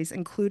countries,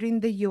 including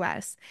the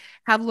US,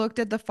 have looked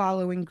at the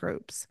following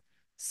groups: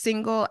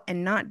 single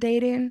and not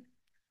dating,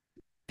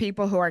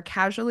 people who are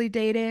casually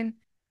dating,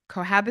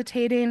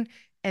 cohabitating,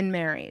 and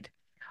married.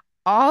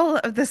 All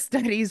of the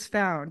studies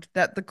found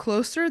that the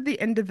closer the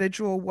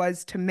individual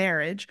was to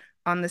marriage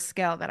on the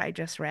scale that I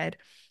just read,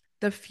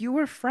 the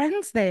fewer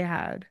friends they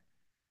had.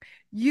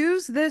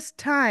 Use this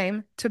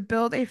time to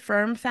build a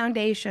firm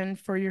foundation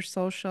for your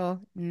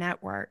social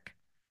network.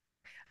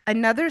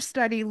 Another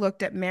study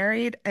looked at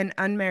married and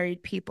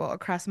unmarried people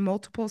across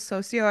multiple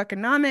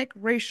socioeconomic,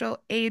 racial,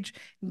 age,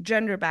 and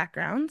gender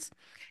backgrounds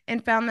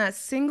and found that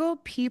single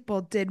people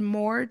did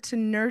more to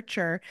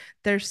nurture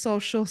their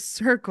social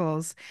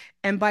circles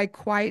and by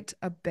quite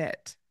a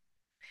bit.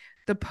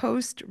 The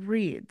post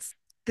reads,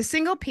 the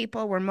single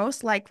people were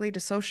most likely to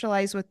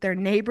socialize with their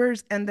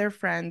neighbors and their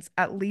friends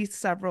at least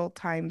several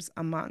times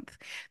a month.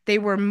 They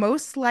were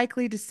most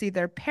likely to see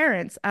their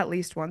parents at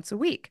least once a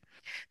week.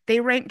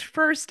 They ranked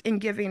first in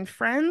giving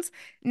friends,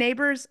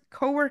 neighbors,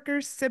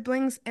 coworkers,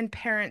 siblings, and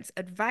parents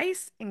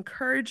advice,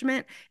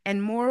 encouragement,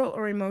 and moral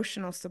or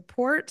emotional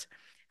support,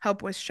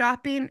 help with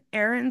shopping,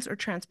 errands, or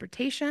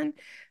transportation,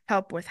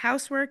 help with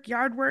housework,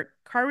 yard work,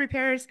 car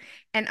repairs,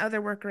 and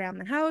other work around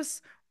the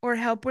house, or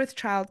help with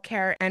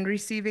childcare and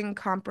receiving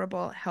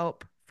comparable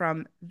help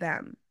from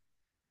them.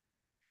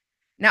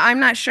 Now,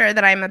 I'm not sure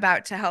that I'm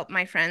about to help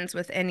my friends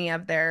with any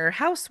of their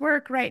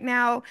housework right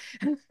now,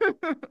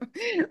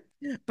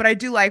 but I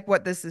do like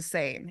what this is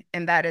saying,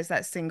 and that is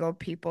that single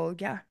people,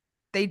 yeah,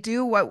 they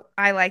do what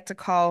I like to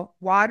call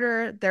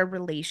water their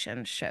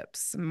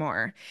relationships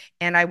more.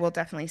 And I will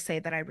definitely say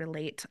that I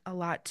relate a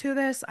lot to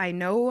this. I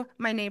know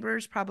my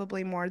neighbors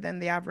probably more than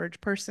the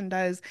average person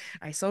does.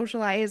 I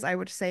socialize, I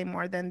would say,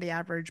 more than the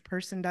average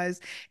person does.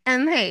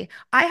 And hey,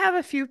 I have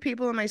a few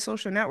people in my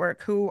social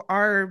network who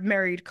are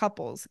married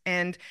couples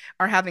and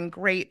are having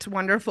great,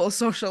 wonderful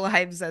social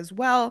lives as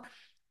well.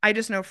 I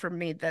just know for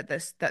me that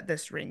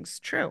this rings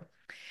true.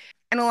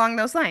 And along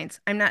those lines,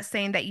 I'm not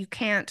saying that you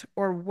can't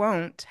or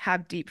won't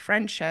have deep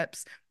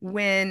friendships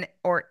when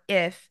or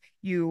if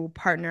you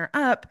partner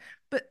up,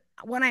 but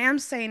what I am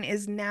saying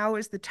is now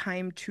is the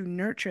time to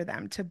nurture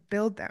them, to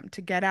build them,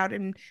 to get out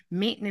and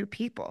meet new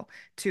people,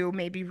 to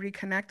maybe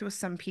reconnect with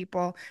some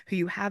people who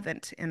you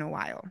haven't in a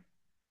while.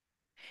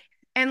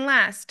 And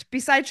last,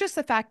 besides just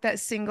the fact that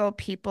single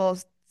people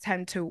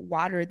tend to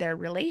water their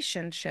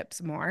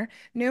relationships more,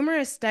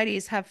 numerous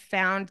studies have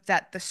found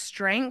that the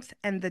strength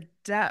and the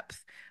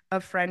depth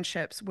of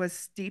friendships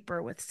was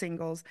deeper with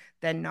singles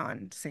than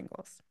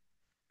non-singles.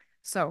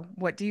 So,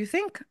 what do you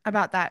think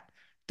about that?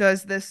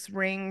 Does this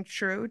ring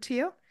true to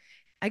you?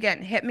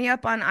 Again, hit me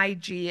up on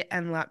IG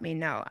and let me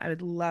know. I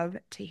would love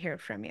to hear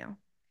from you.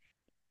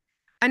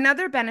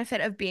 Another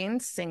benefit of being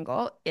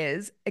single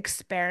is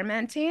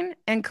experimenting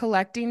and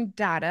collecting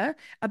data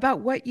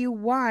about what you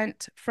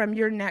want from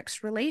your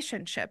next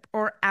relationship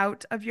or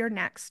out of your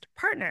next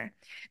partner.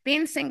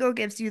 Being single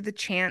gives you the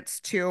chance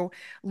to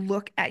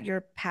look at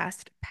your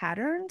past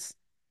patterns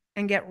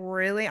and get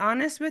really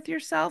honest with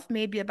yourself,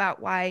 maybe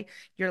about why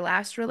your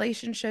last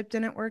relationship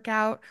didn't work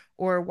out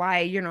or why,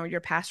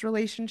 your past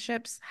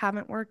relationships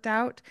haven't worked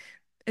out.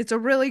 It's a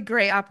really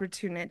great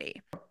opportunity.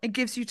 It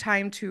gives you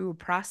time to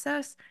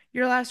process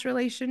your last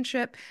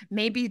relationship,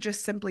 maybe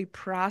just simply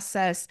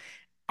process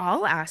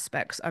all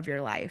aspects of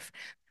your life.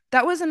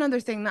 That was another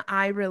thing that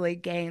I really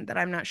gained that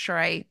I'm not sure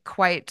I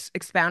quite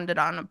expounded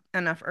on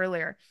enough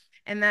earlier.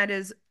 And that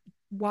is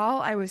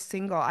while I was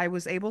single, I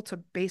was able to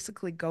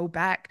basically go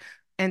back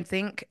and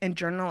think and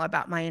journal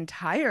about my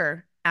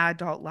entire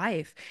adult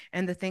life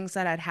and the things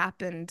that had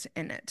happened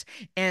in it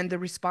and the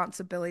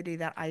responsibility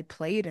that I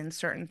played in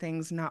certain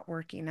things not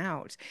working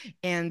out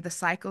and the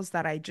cycles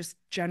that I just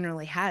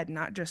generally had,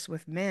 not just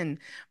with men,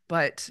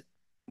 but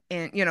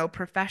in,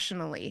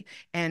 professionally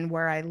and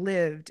where I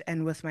lived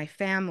and with my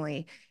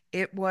family.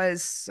 It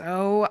was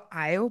so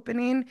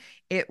eye-opening.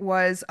 It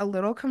was a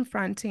little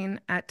confronting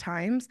at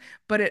times,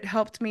 but it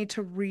helped me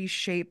to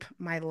reshape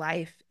my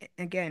life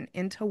again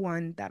into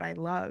one that I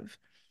love.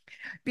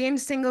 Being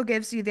single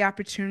gives you the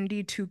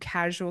opportunity to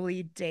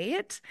casually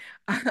date.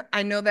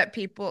 I know that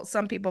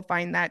some people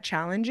find that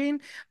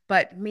challenging,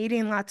 but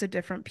meeting lots of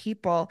different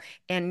people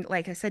and,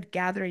 like I said,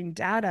 gathering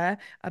data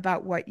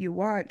about what you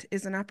want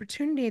is an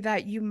opportunity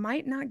that you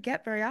might not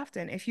get very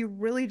often. If you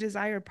really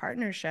desire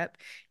partnership,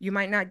 you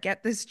might not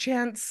get this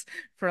chance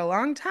for a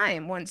long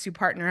time once you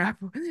partner up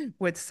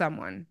with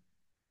someone.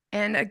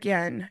 And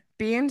again,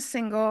 being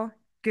single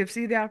gives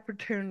you the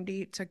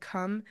opportunity to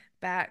come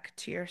back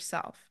to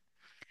yourself.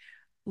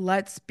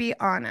 Let's be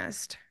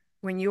honest.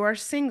 When you are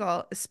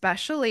single,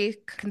 especially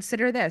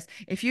consider this.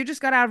 If you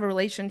just got out of a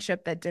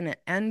relationship that didn't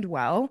end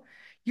well,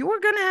 you are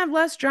going to have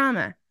less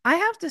drama. I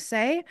have to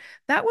say,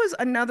 that was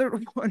another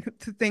one of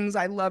the things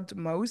I loved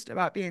most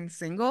about being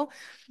single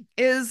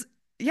is,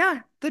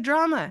 yeah, the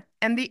drama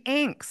and the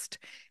angst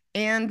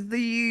and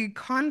the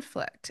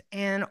conflict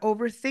and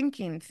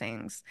overthinking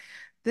things.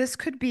 This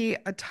could be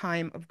a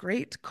time of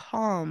great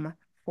calm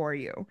for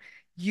you.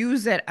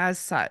 Use it as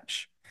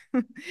such.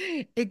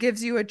 It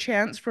gives you a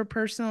chance for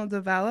personal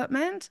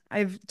development.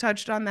 I've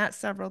touched on that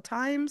several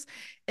times.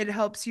 It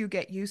helps you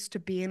get used to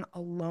being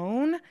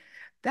alone.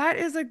 That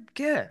is a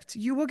gift.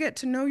 You will get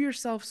to know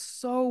yourself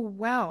so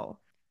well.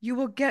 You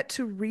will get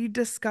to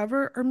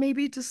rediscover or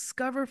maybe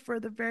discover for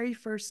the very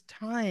first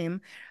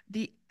time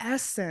the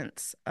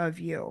essence of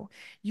you.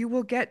 You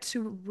will get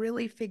to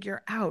really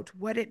figure out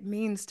what it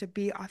means to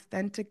be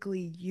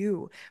authentically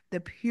you, the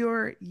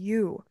pure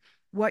you,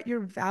 what your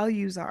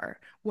values are,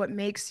 what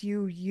makes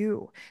you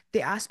you,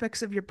 the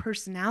aspects of your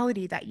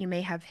personality that you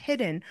may have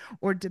hidden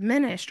or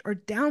diminished or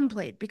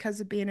downplayed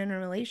because of being in a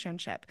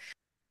relationship,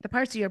 the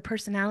parts of your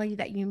personality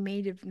that you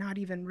may have not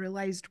even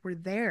realized were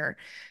there,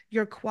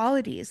 your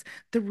qualities,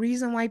 the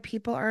reason why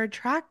people are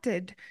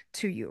attracted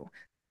to you.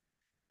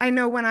 I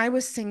know when I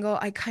was single,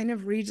 I kind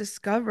of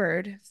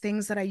rediscovered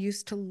things that I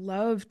used to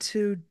love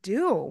to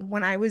do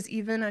when I was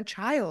even a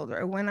child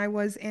or when I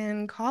was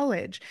in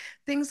college,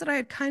 things that I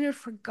had kind of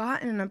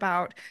forgotten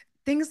about,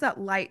 things that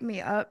light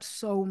me up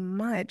so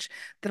much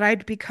that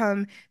I'd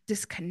become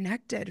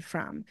disconnected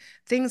from,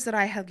 things that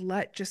I had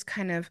let just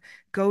kind of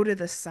go to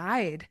the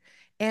side.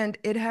 And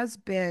it has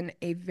been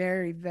a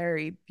very,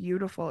 very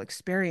beautiful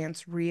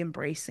experience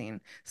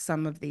re-embracing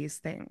some of these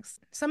things.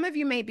 Some of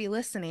you may be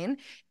listening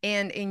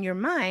and in your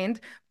mind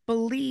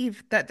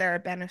believe that there are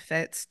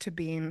benefits to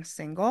being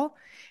single.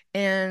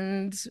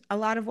 And a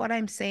lot of what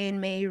I'm saying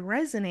may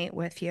resonate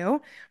with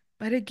you.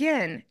 But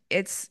again,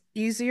 it's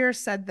easier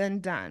said than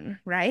done,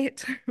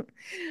 right?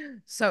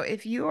 So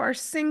if you are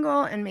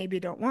single and maybe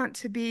don't want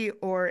to be,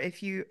 or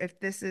if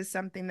this is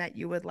something that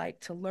you would like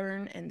to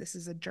learn and this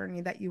is a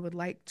journey that you would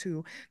like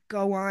to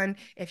go on,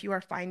 if you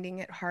are finding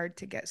it hard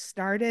to get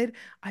started,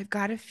 I've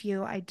got a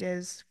few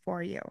ideas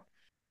for you.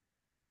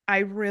 I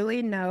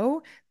really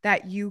know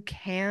that you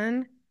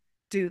can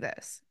do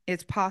this.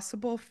 It's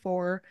possible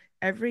for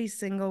every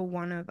single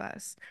one of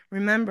us.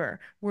 Remember,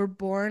 we're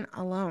born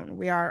alone.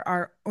 We are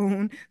our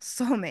own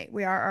soulmate.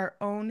 We are our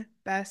own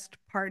best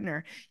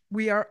partner.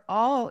 We are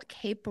all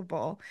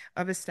capable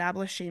of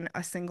establishing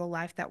a single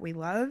life that we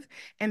love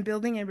and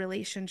building a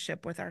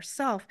relationship with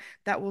ourselves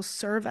that will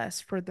serve us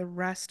for the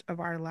rest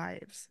of our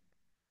lives.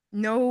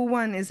 No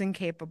one is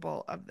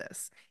incapable of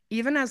this.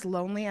 Even as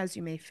lonely as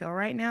you may feel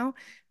right now,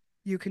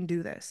 you can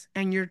do this,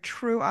 and your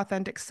true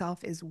authentic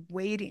self is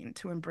waiting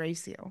to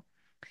embrace you.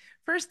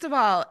 First of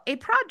all, a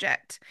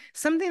project,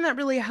 something that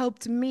really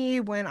helped me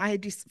when I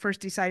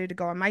first decided to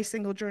go on my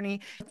single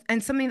journey,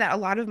 and something that a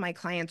lot of my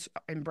clients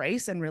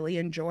embrace and really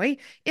enjoy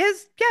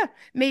is, yeah,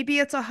 maybe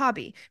it's a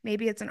hobby,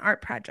 maybe it's an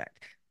art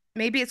project.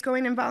 Maybe it's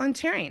going and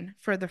volunteering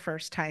for the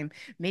first time.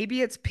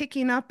 Maybe it's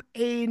picking up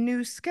a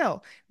new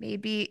skill.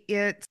 Maybe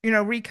it's,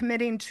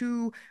 recommitting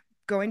to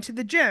going to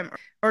the gym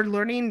or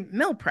learning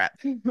meal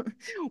prep.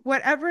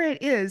 Whatever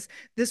it is,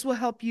 this will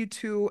help you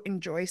to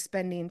enjoy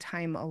spending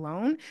time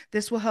alone.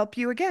 This will help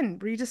you, again,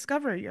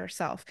 rediscover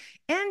yourself.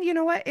 And you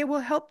know what? It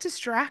will help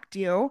distract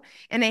you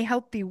in a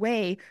healthy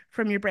way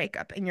from your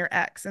breakup and your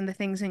ex and the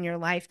things in your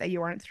life that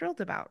you aren't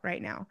thrilled about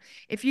right now.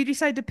 If you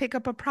decide to pick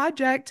up a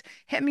project,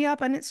 hit me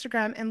up on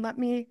Instagram and let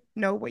me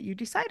know what you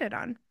decided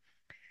on.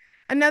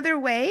 Another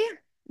way,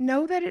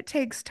 know that it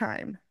takes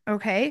time.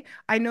 Okay.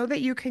 I know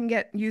that you can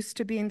get used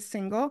to being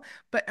single,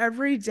 but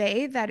every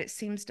day that it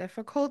seems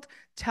difficult,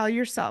 tell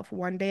yourself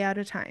one day at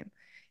a time.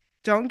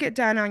 Don't get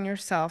down on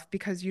yourself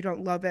because you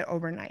don't love it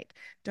overnight.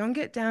 Don't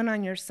get down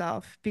on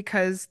yourself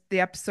because the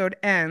episode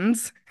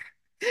ends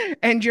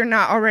and you're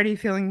not already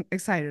feeling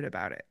excited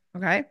about it.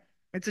 Okay.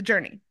 It's a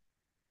journey.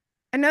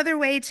 Another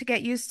way to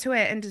get used to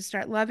it and to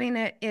start loving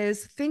it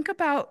is think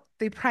about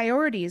the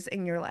priorities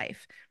in your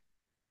life.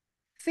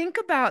 Think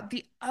about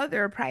the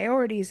other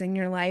priorities in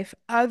your life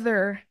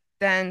other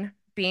than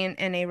being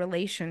in a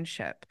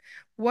relationship.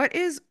 What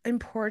is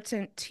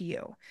important to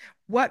you?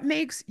 What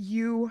makes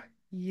you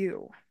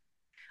you?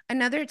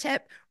 Another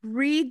tip,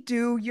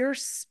 redo your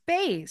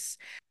space.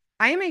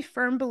 I am a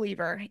firm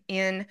believer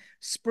in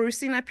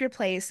sprucing up your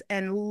place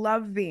and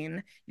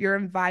loving your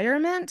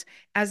environment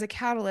as a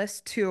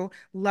catalyst to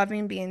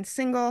loving being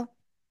single.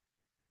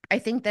 I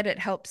think that it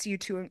helps you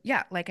to,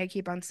 yeah, like I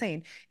keep on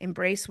saying,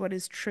 embrace what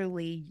is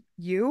truly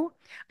you.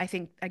 I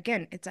think,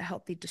 again, it's a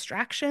healthy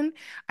distraction.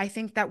 I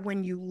think that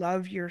when you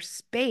love your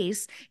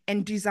space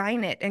and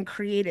design it and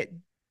create it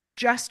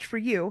just for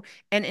you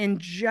and in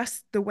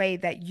just the way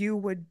that you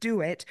would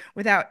do it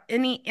without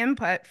any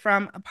input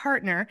from a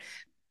partner,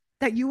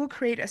 that you will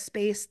create a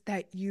space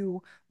that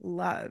you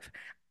love.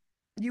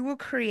 You will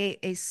create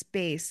a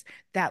space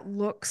that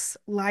looks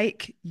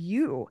like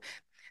you,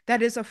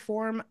 that is a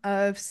form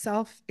of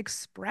self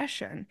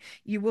expression.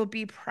 You will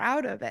be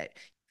proud of it.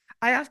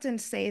 I often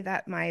say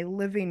that my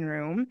living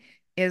room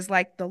is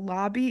like the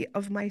lobby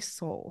of my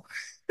soul.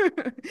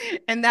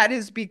 And that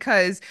is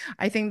because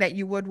I think that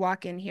you would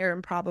walk in here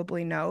and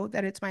probably know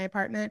that it's my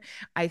apartment.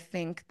 I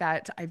think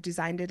that I've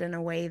designed it in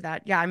a way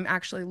that, yeah, I'm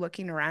actually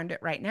looking around it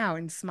right now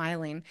and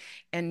smiling.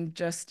 And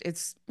just,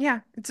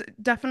 yeah, it's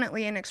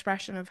definitely an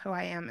expression of who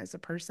I am as a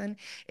person.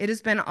 It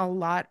has been a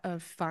lot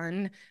of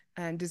fun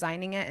and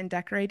designing it and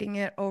decorating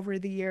it over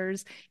the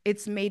years.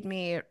 It's made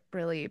me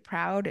really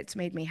proud. It's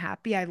made me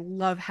happy. I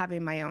love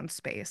having my own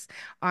space.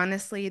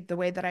 Honestly, the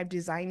way that I've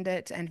designed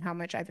it and how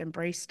much I've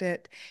embraced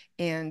it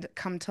and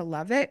come to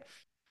love it,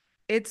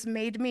 it's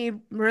made me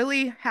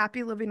really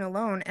happy living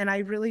alone. And I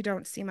really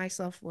don't see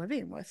myself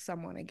living with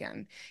someone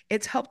again.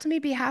 It's helped me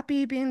be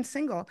happy being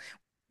single.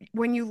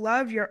 When you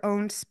love your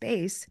own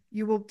space,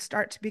 you will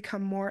start to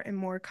become more and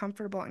more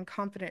comfortable and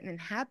confident and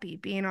happy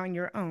being on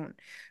your own.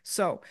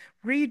 So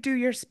redo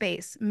your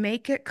space,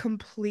 make it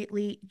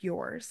completely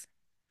yours.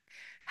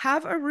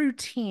 Have a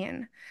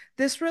routine.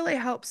 This really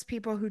helps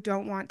people who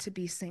don't want to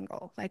be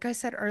single. Like I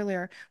said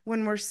earlier,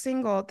 when we're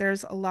single,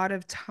 there's a lot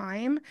of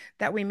time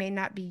that we may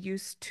not be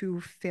used to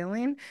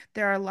filling.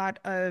 There are a lot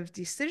of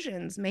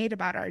decisions made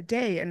about our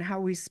day and how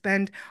we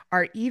spend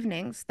our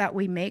evenings that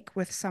we make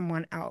with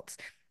someone else.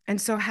 And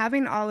so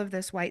having all of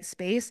this white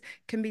space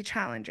can be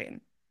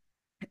challenging.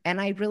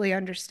 And I really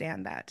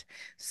understand that.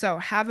 So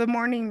have a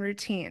morning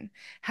routine,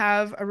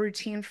 have a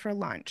routine for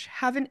lunch,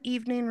 have an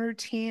evening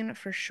routine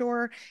for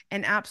sure,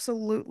 and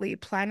absolutely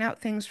plan out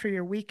things for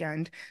your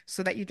weekend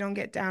so that you don't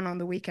get down on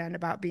the weekend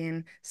about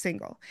being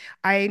single.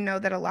 I know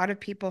that a lot of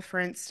people, for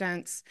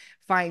instance,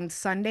 find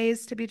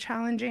Sundays to be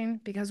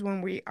challenging because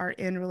when we are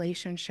in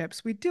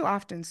relationships, we do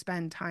often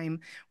spend time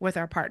with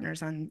our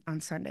partners on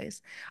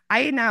Sundays.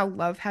 I now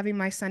love having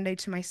my Sunday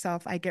to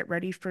myself. I get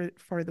ready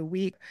for the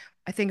week.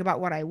 I think about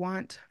what I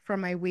want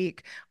from my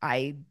week.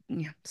 I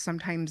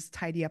sometimes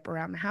tidy up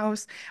around the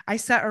house. I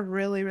set a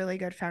really, really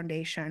good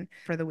foundation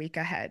for the week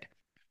ahead.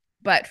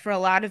 But for a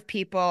lot of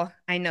people,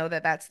 I know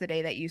that that's the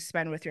day that you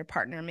spend with your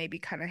partner, maybe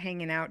kind of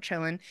hanging out,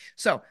 chilling.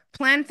 So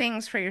plan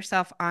things for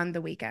yourself on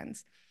the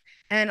weekends.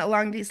 And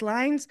along these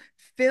lines,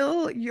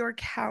 fill your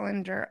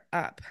calendar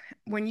up.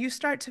 When you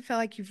start to feel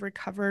like you've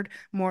recovered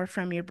more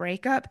from your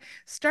breakup,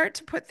 start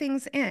to put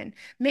things in.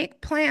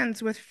 Make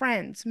plans with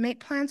friends, make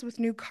plans with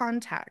new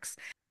contacts.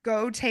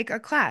 Go take a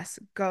class,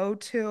 go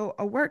to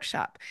a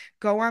workshop,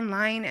 go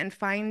online and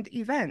find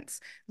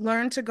events,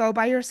 learn to go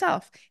by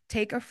yourself,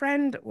 take a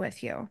friend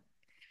with you.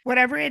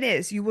 Whatever it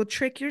is, you will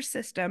trick your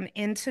system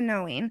into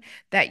knowing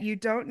that you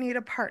don't need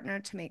a partner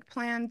to make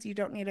plans. You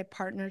don't need a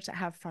partner to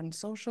have fun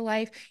social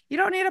life. You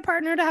don't need a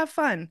partner to have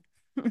fun.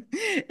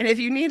 And if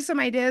you need some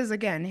ideas,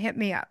 again, hit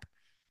me up.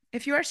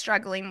 If you are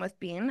struggling with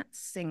being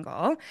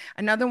single,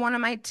 another one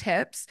of my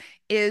tips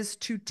is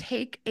to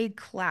take a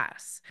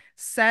class,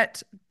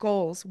 set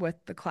goals with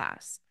the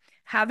class.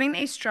 Having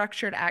a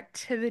structured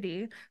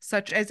activity,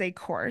 such as a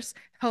course,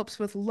 helps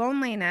with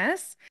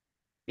loneliness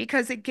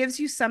because it gives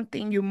you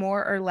something you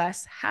more or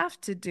less have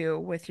to do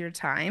with your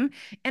time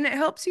and it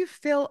helps you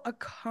feel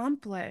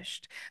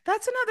accomplished.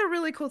 That's another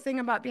really cool thing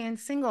about being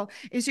single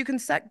is you can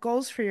set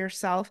goals for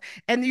yourself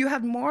and you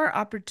have more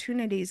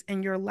opportunities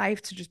in your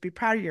life to just be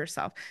proud of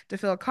yourself, to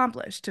feel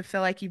accomplished, to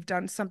feel like you've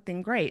done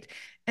something great.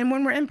 And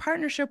when we're in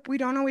partnership, we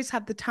don't always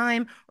have the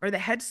time or the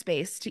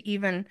headspace to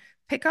even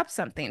pick up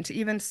something, to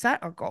even set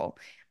a goal.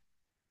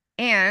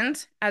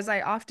 And as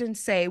I often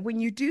say, when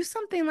you do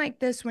something like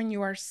this when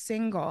you are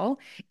single,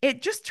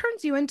 it just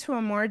turns you into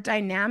a more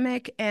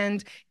dynamic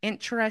and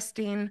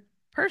interesting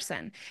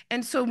person.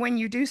 And so when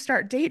you do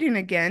start dating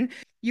again,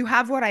 you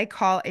have what I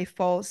call a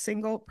full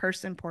single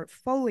person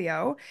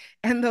portfolio.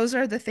 And those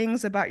are the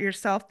things about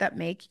yourself that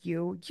make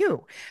you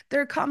you.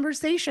 They're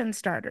conversation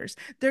starters.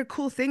 They're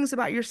cool things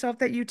about yourself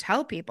that you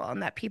tell people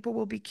and that people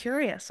will be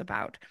curious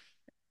about.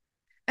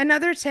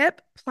 Another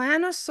tip,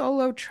 plan a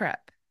solo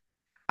trip.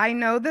 I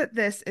know that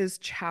this is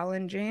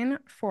challenging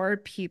for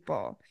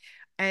people.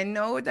 I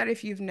know that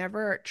if you've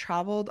never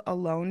traveled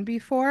alone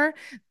before,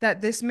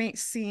 that this may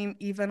seem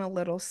even a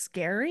little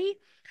scary.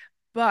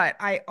 But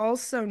I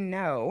also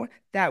know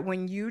that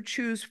when you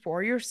choose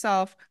for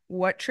yourself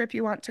what trip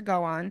you want to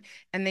go on,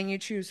 and then you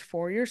choose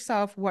for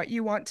yourself what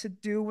you want to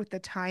do with the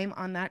time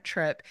on that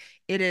trip,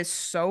 it is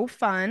so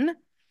fun.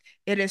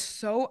 It is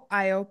so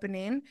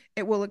eye-opening.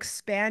 It will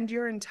expand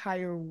your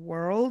entire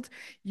world.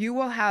 You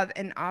will have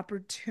an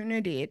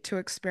opportunity to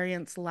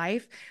experience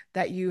life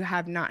that you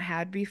have not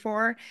had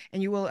before,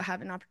 and you will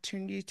have an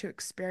opportunity to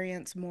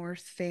experience more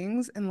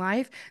things in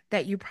life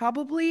that you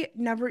probably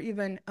never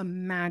even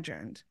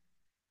imagined.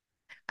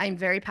 I'm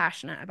very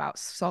passionate about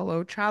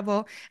solo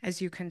travel, as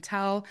you can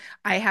tell.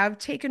 I have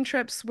taken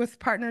trips with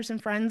partners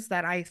and friends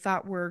that I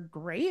thought were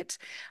great.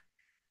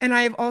 And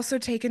I have also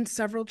taken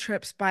several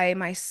trips by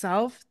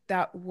myself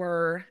that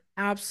were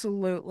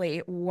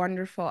absolutely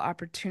wonderful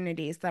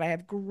opportunities that I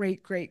have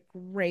great, great,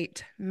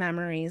 great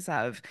memories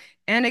of.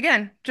 And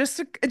again, just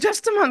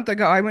a month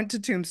ago, I went to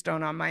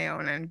Tombstone on my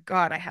own, and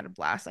God, I had a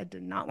blast. I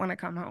did not want to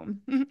come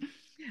home.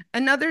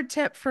 Another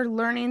tip for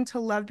learning to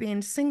love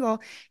being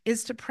single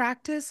is to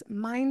practice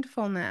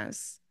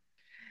mindfulness.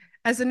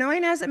 As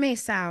annoying as it may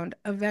sound,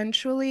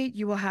 eventually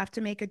you will have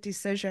to make a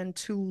decision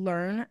to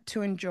learn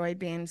to enjoy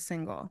being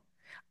single.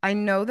 I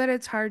know that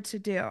it's hard to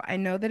do. I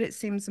know that it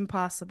seems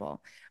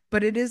impossible,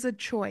 but it is a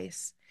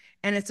choice,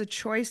 and it's a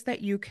choice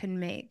that you can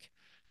make,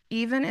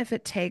 even if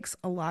it takes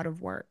a lot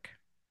of work.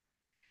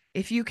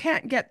 If you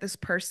can't get this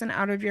person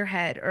out of your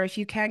head, or if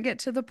you can't get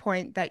to the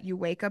point that you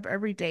wake up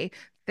every day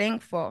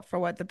thankful for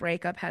what the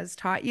breakup has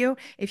taught you,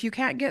 if you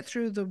can't get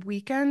through the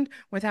weekend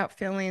without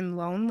feeling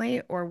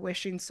lonely or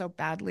wishing so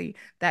badly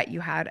that you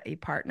had a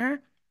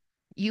partner,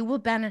 you will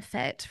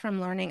benefit from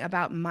learning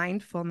about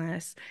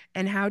mindfulness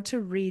and how to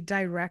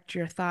redirect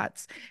your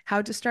thoughts,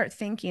 how to start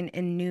thinking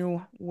in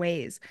new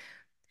ways.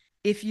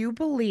 If you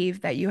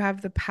believe that you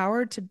have the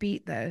power to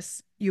beat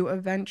this, you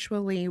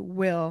eventually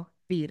will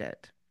beat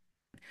it.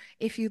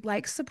 If you'd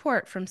like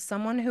support from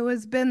someone who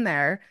has been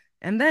there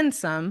and then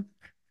some,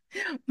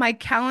 my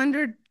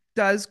calendar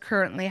does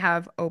currently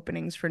have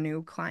openings for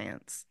new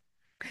clients.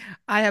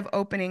 I have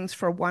openings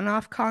for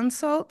one-off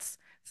consults,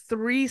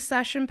 3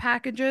 session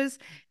packages,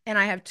 and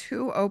I have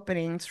 2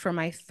 openings for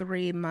my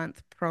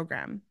 3-month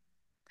program.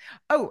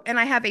 Oh, and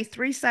I have a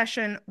 3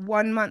 session,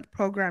 1 month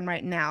program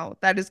right now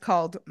that is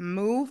called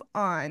Move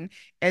On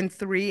in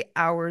 3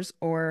 hours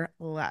or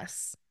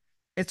less.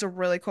 It's a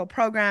really cool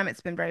program.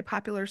 It's been very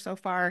popular so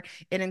far.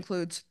 It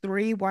includes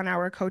 3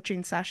 1-hour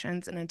coaching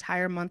sessions, an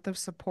entire month of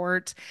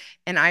support,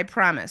 and I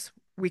promise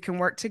we can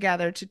work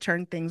together to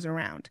turn things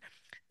around.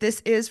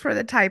 This is for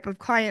the type of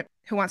client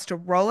who wants to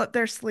roll up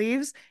their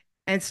sleeves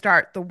and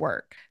start the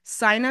work.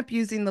 Sign up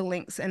using the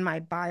links in my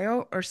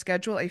bio or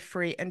schedule a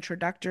free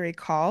introductory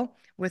call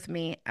with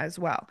me as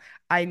well.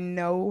 I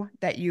know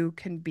that you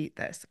can beat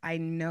this. I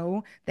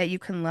know that you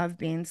can love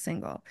being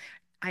single.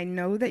 I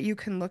know that you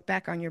can look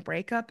back on your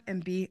breakup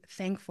and be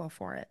thankful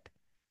for it.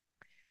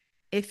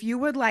 If you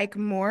would like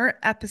more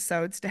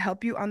episodes to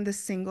help you on the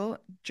single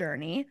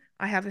journey,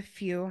 I have a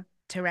few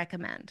to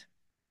recommend.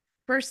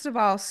 First of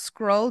all,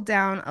 scroll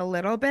down a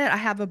little bit. I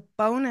have a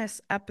bonus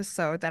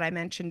episode that I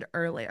mentioned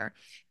earlier.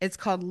 It's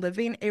called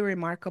Living a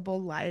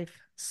Remarkable Life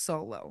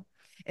Solo.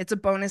 It's a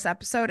bonus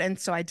episode, and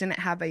so I didn't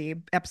have a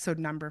episode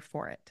number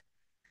for it.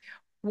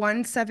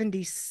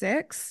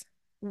 176,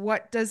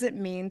 what does it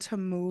mean to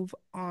move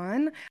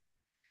on?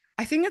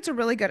 I think it's a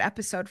really good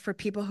episode for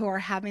people who are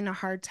having a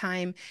hard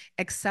time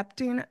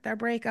accepting their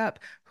breakup,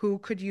 who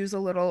could use a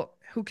little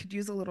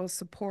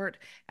support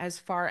as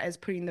far as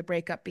putting the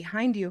breakup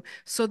behind you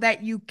so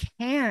that you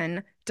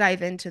can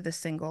dive into the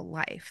single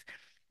life.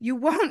 You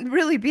won't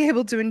really be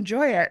able to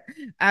enjoy it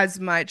as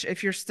much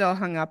if you're still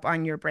hung up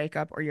on your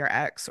breakup or your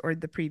ex or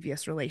the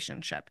previous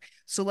relationship.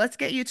 So let's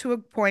get you to a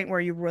point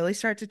where you really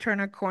start to turn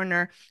a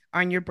corner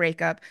on your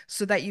breakup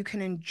so that you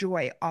can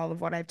enjoy all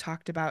of what I've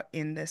talked about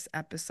in this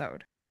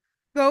episode.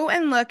 Go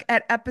and look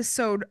at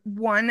episode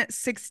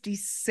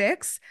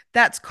 166.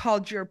 That's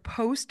called your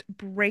post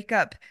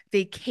breakup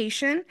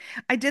vacation.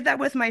 I did that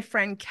with my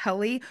friend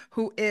Kelly,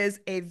 who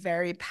is a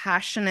very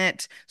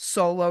passionate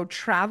solo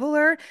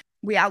traveler.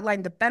 We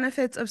outlined the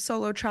benefits of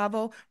solo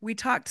travel. We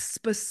talked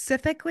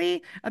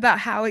specifically about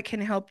how it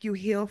can help you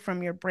heal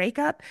from your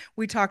breakup.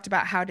 We talked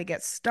about how to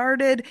get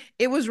started.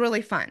 It was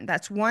really fun.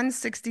 That's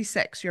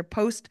 166, your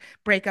post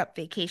breakup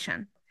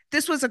vacation.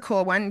 This was a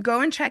cool one.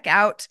 Go and check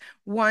out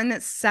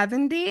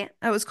 170. It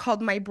was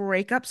called My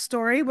Breakup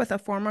Story with a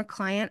former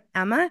client,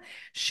 Emma.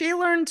 She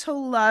learned to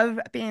love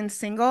being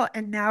single,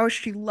 and now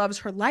she loves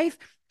her life.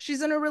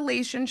 She's in a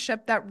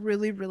relationship that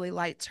really, really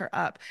lights her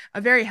up,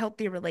 a very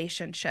healthy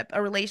relationship,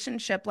 a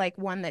relationship like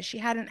one that she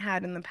hadn't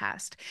had in the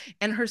past.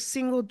 And her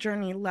single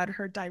journey led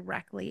her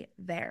directly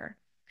there.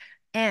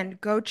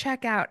 And go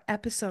check out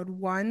episode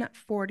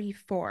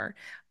 144,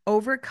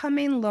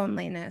 Overcoming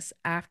Loneliness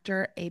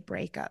After a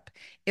Breakup.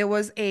 It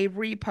was a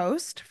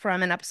repost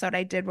from an episode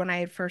I did when I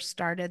had first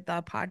started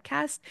the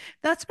podcast.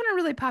 That's been a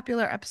really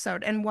popular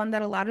episode and one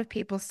that a lot of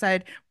people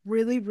said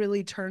really,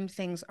 really turned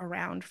things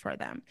around for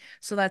them.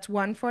 So that's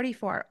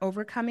 144,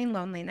 Overcoming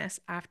Loneliness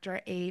After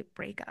a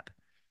Breakup.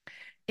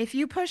 If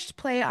you pushed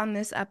play on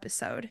this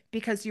episode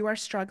because you are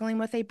struggling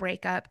with a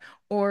breakup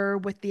or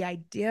with the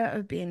idea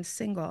of being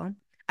single,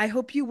 I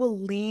hope you will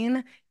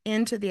lean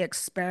into the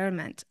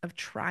experiment of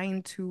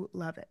trying to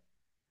love it.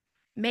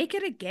 Make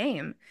it a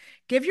game.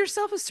 Give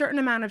yourself a certain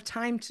amount of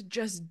time to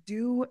just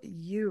do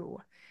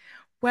you.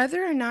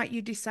 Whether or not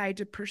you decide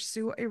to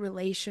pursue a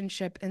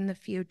relationship in the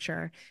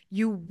future,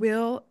 you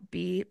will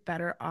be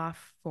better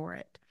off for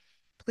it.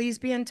 Please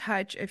be in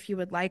touch if you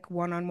would like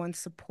one-on-one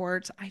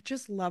support. I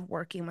just love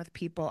working with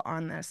people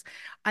on this.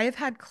 I have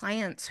had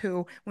clients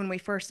who, when we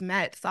first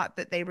met, thought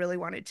that they really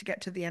wanted to get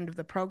to the end of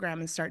the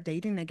program and start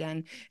dating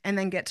again, and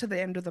then get to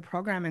the end of the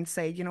program and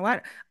say, you know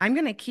what? I'm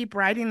going to keep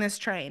riding this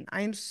train.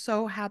 I am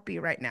so happy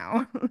right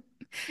now.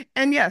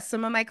 And yes,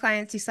 some of my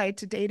clients decide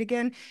to date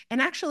again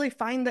and actually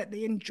find that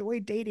they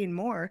enjoy dating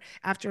more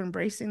after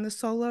embracing the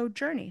solo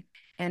journey.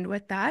 And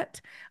with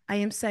that, I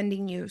am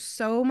sending you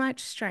so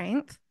much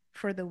strength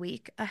for the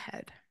week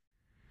ahead.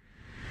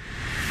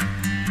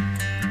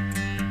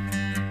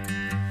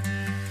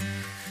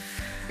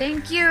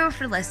 Thank you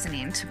for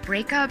listening to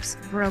Breakups,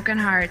 Broken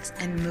Hearts,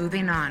 and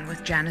Moving On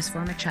with Janice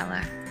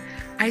Formicella.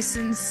 I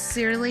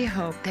sincerely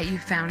hope that you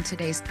found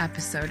today's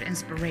episode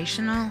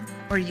inspirational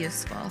or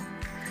useful.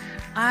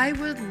 I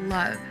would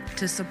love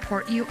to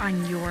support you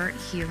on your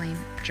healing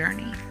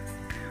journey.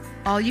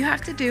 All you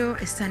have to do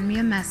is send me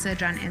a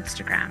message on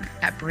Instagram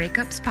at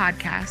Breakups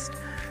Podcast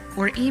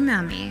or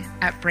email me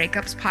at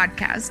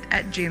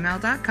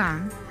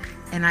breakupspodcast@gmail.com,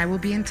 and I will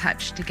be in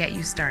touch to get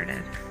you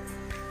started.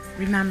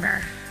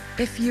 Remember,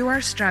 if you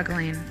are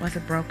struggling with a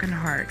broken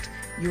heart,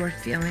 your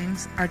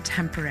feelings are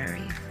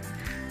temporary.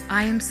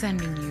 I am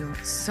sending you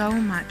so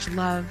much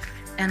love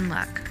and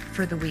luck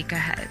for the week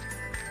ahead.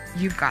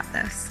 You've got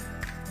this.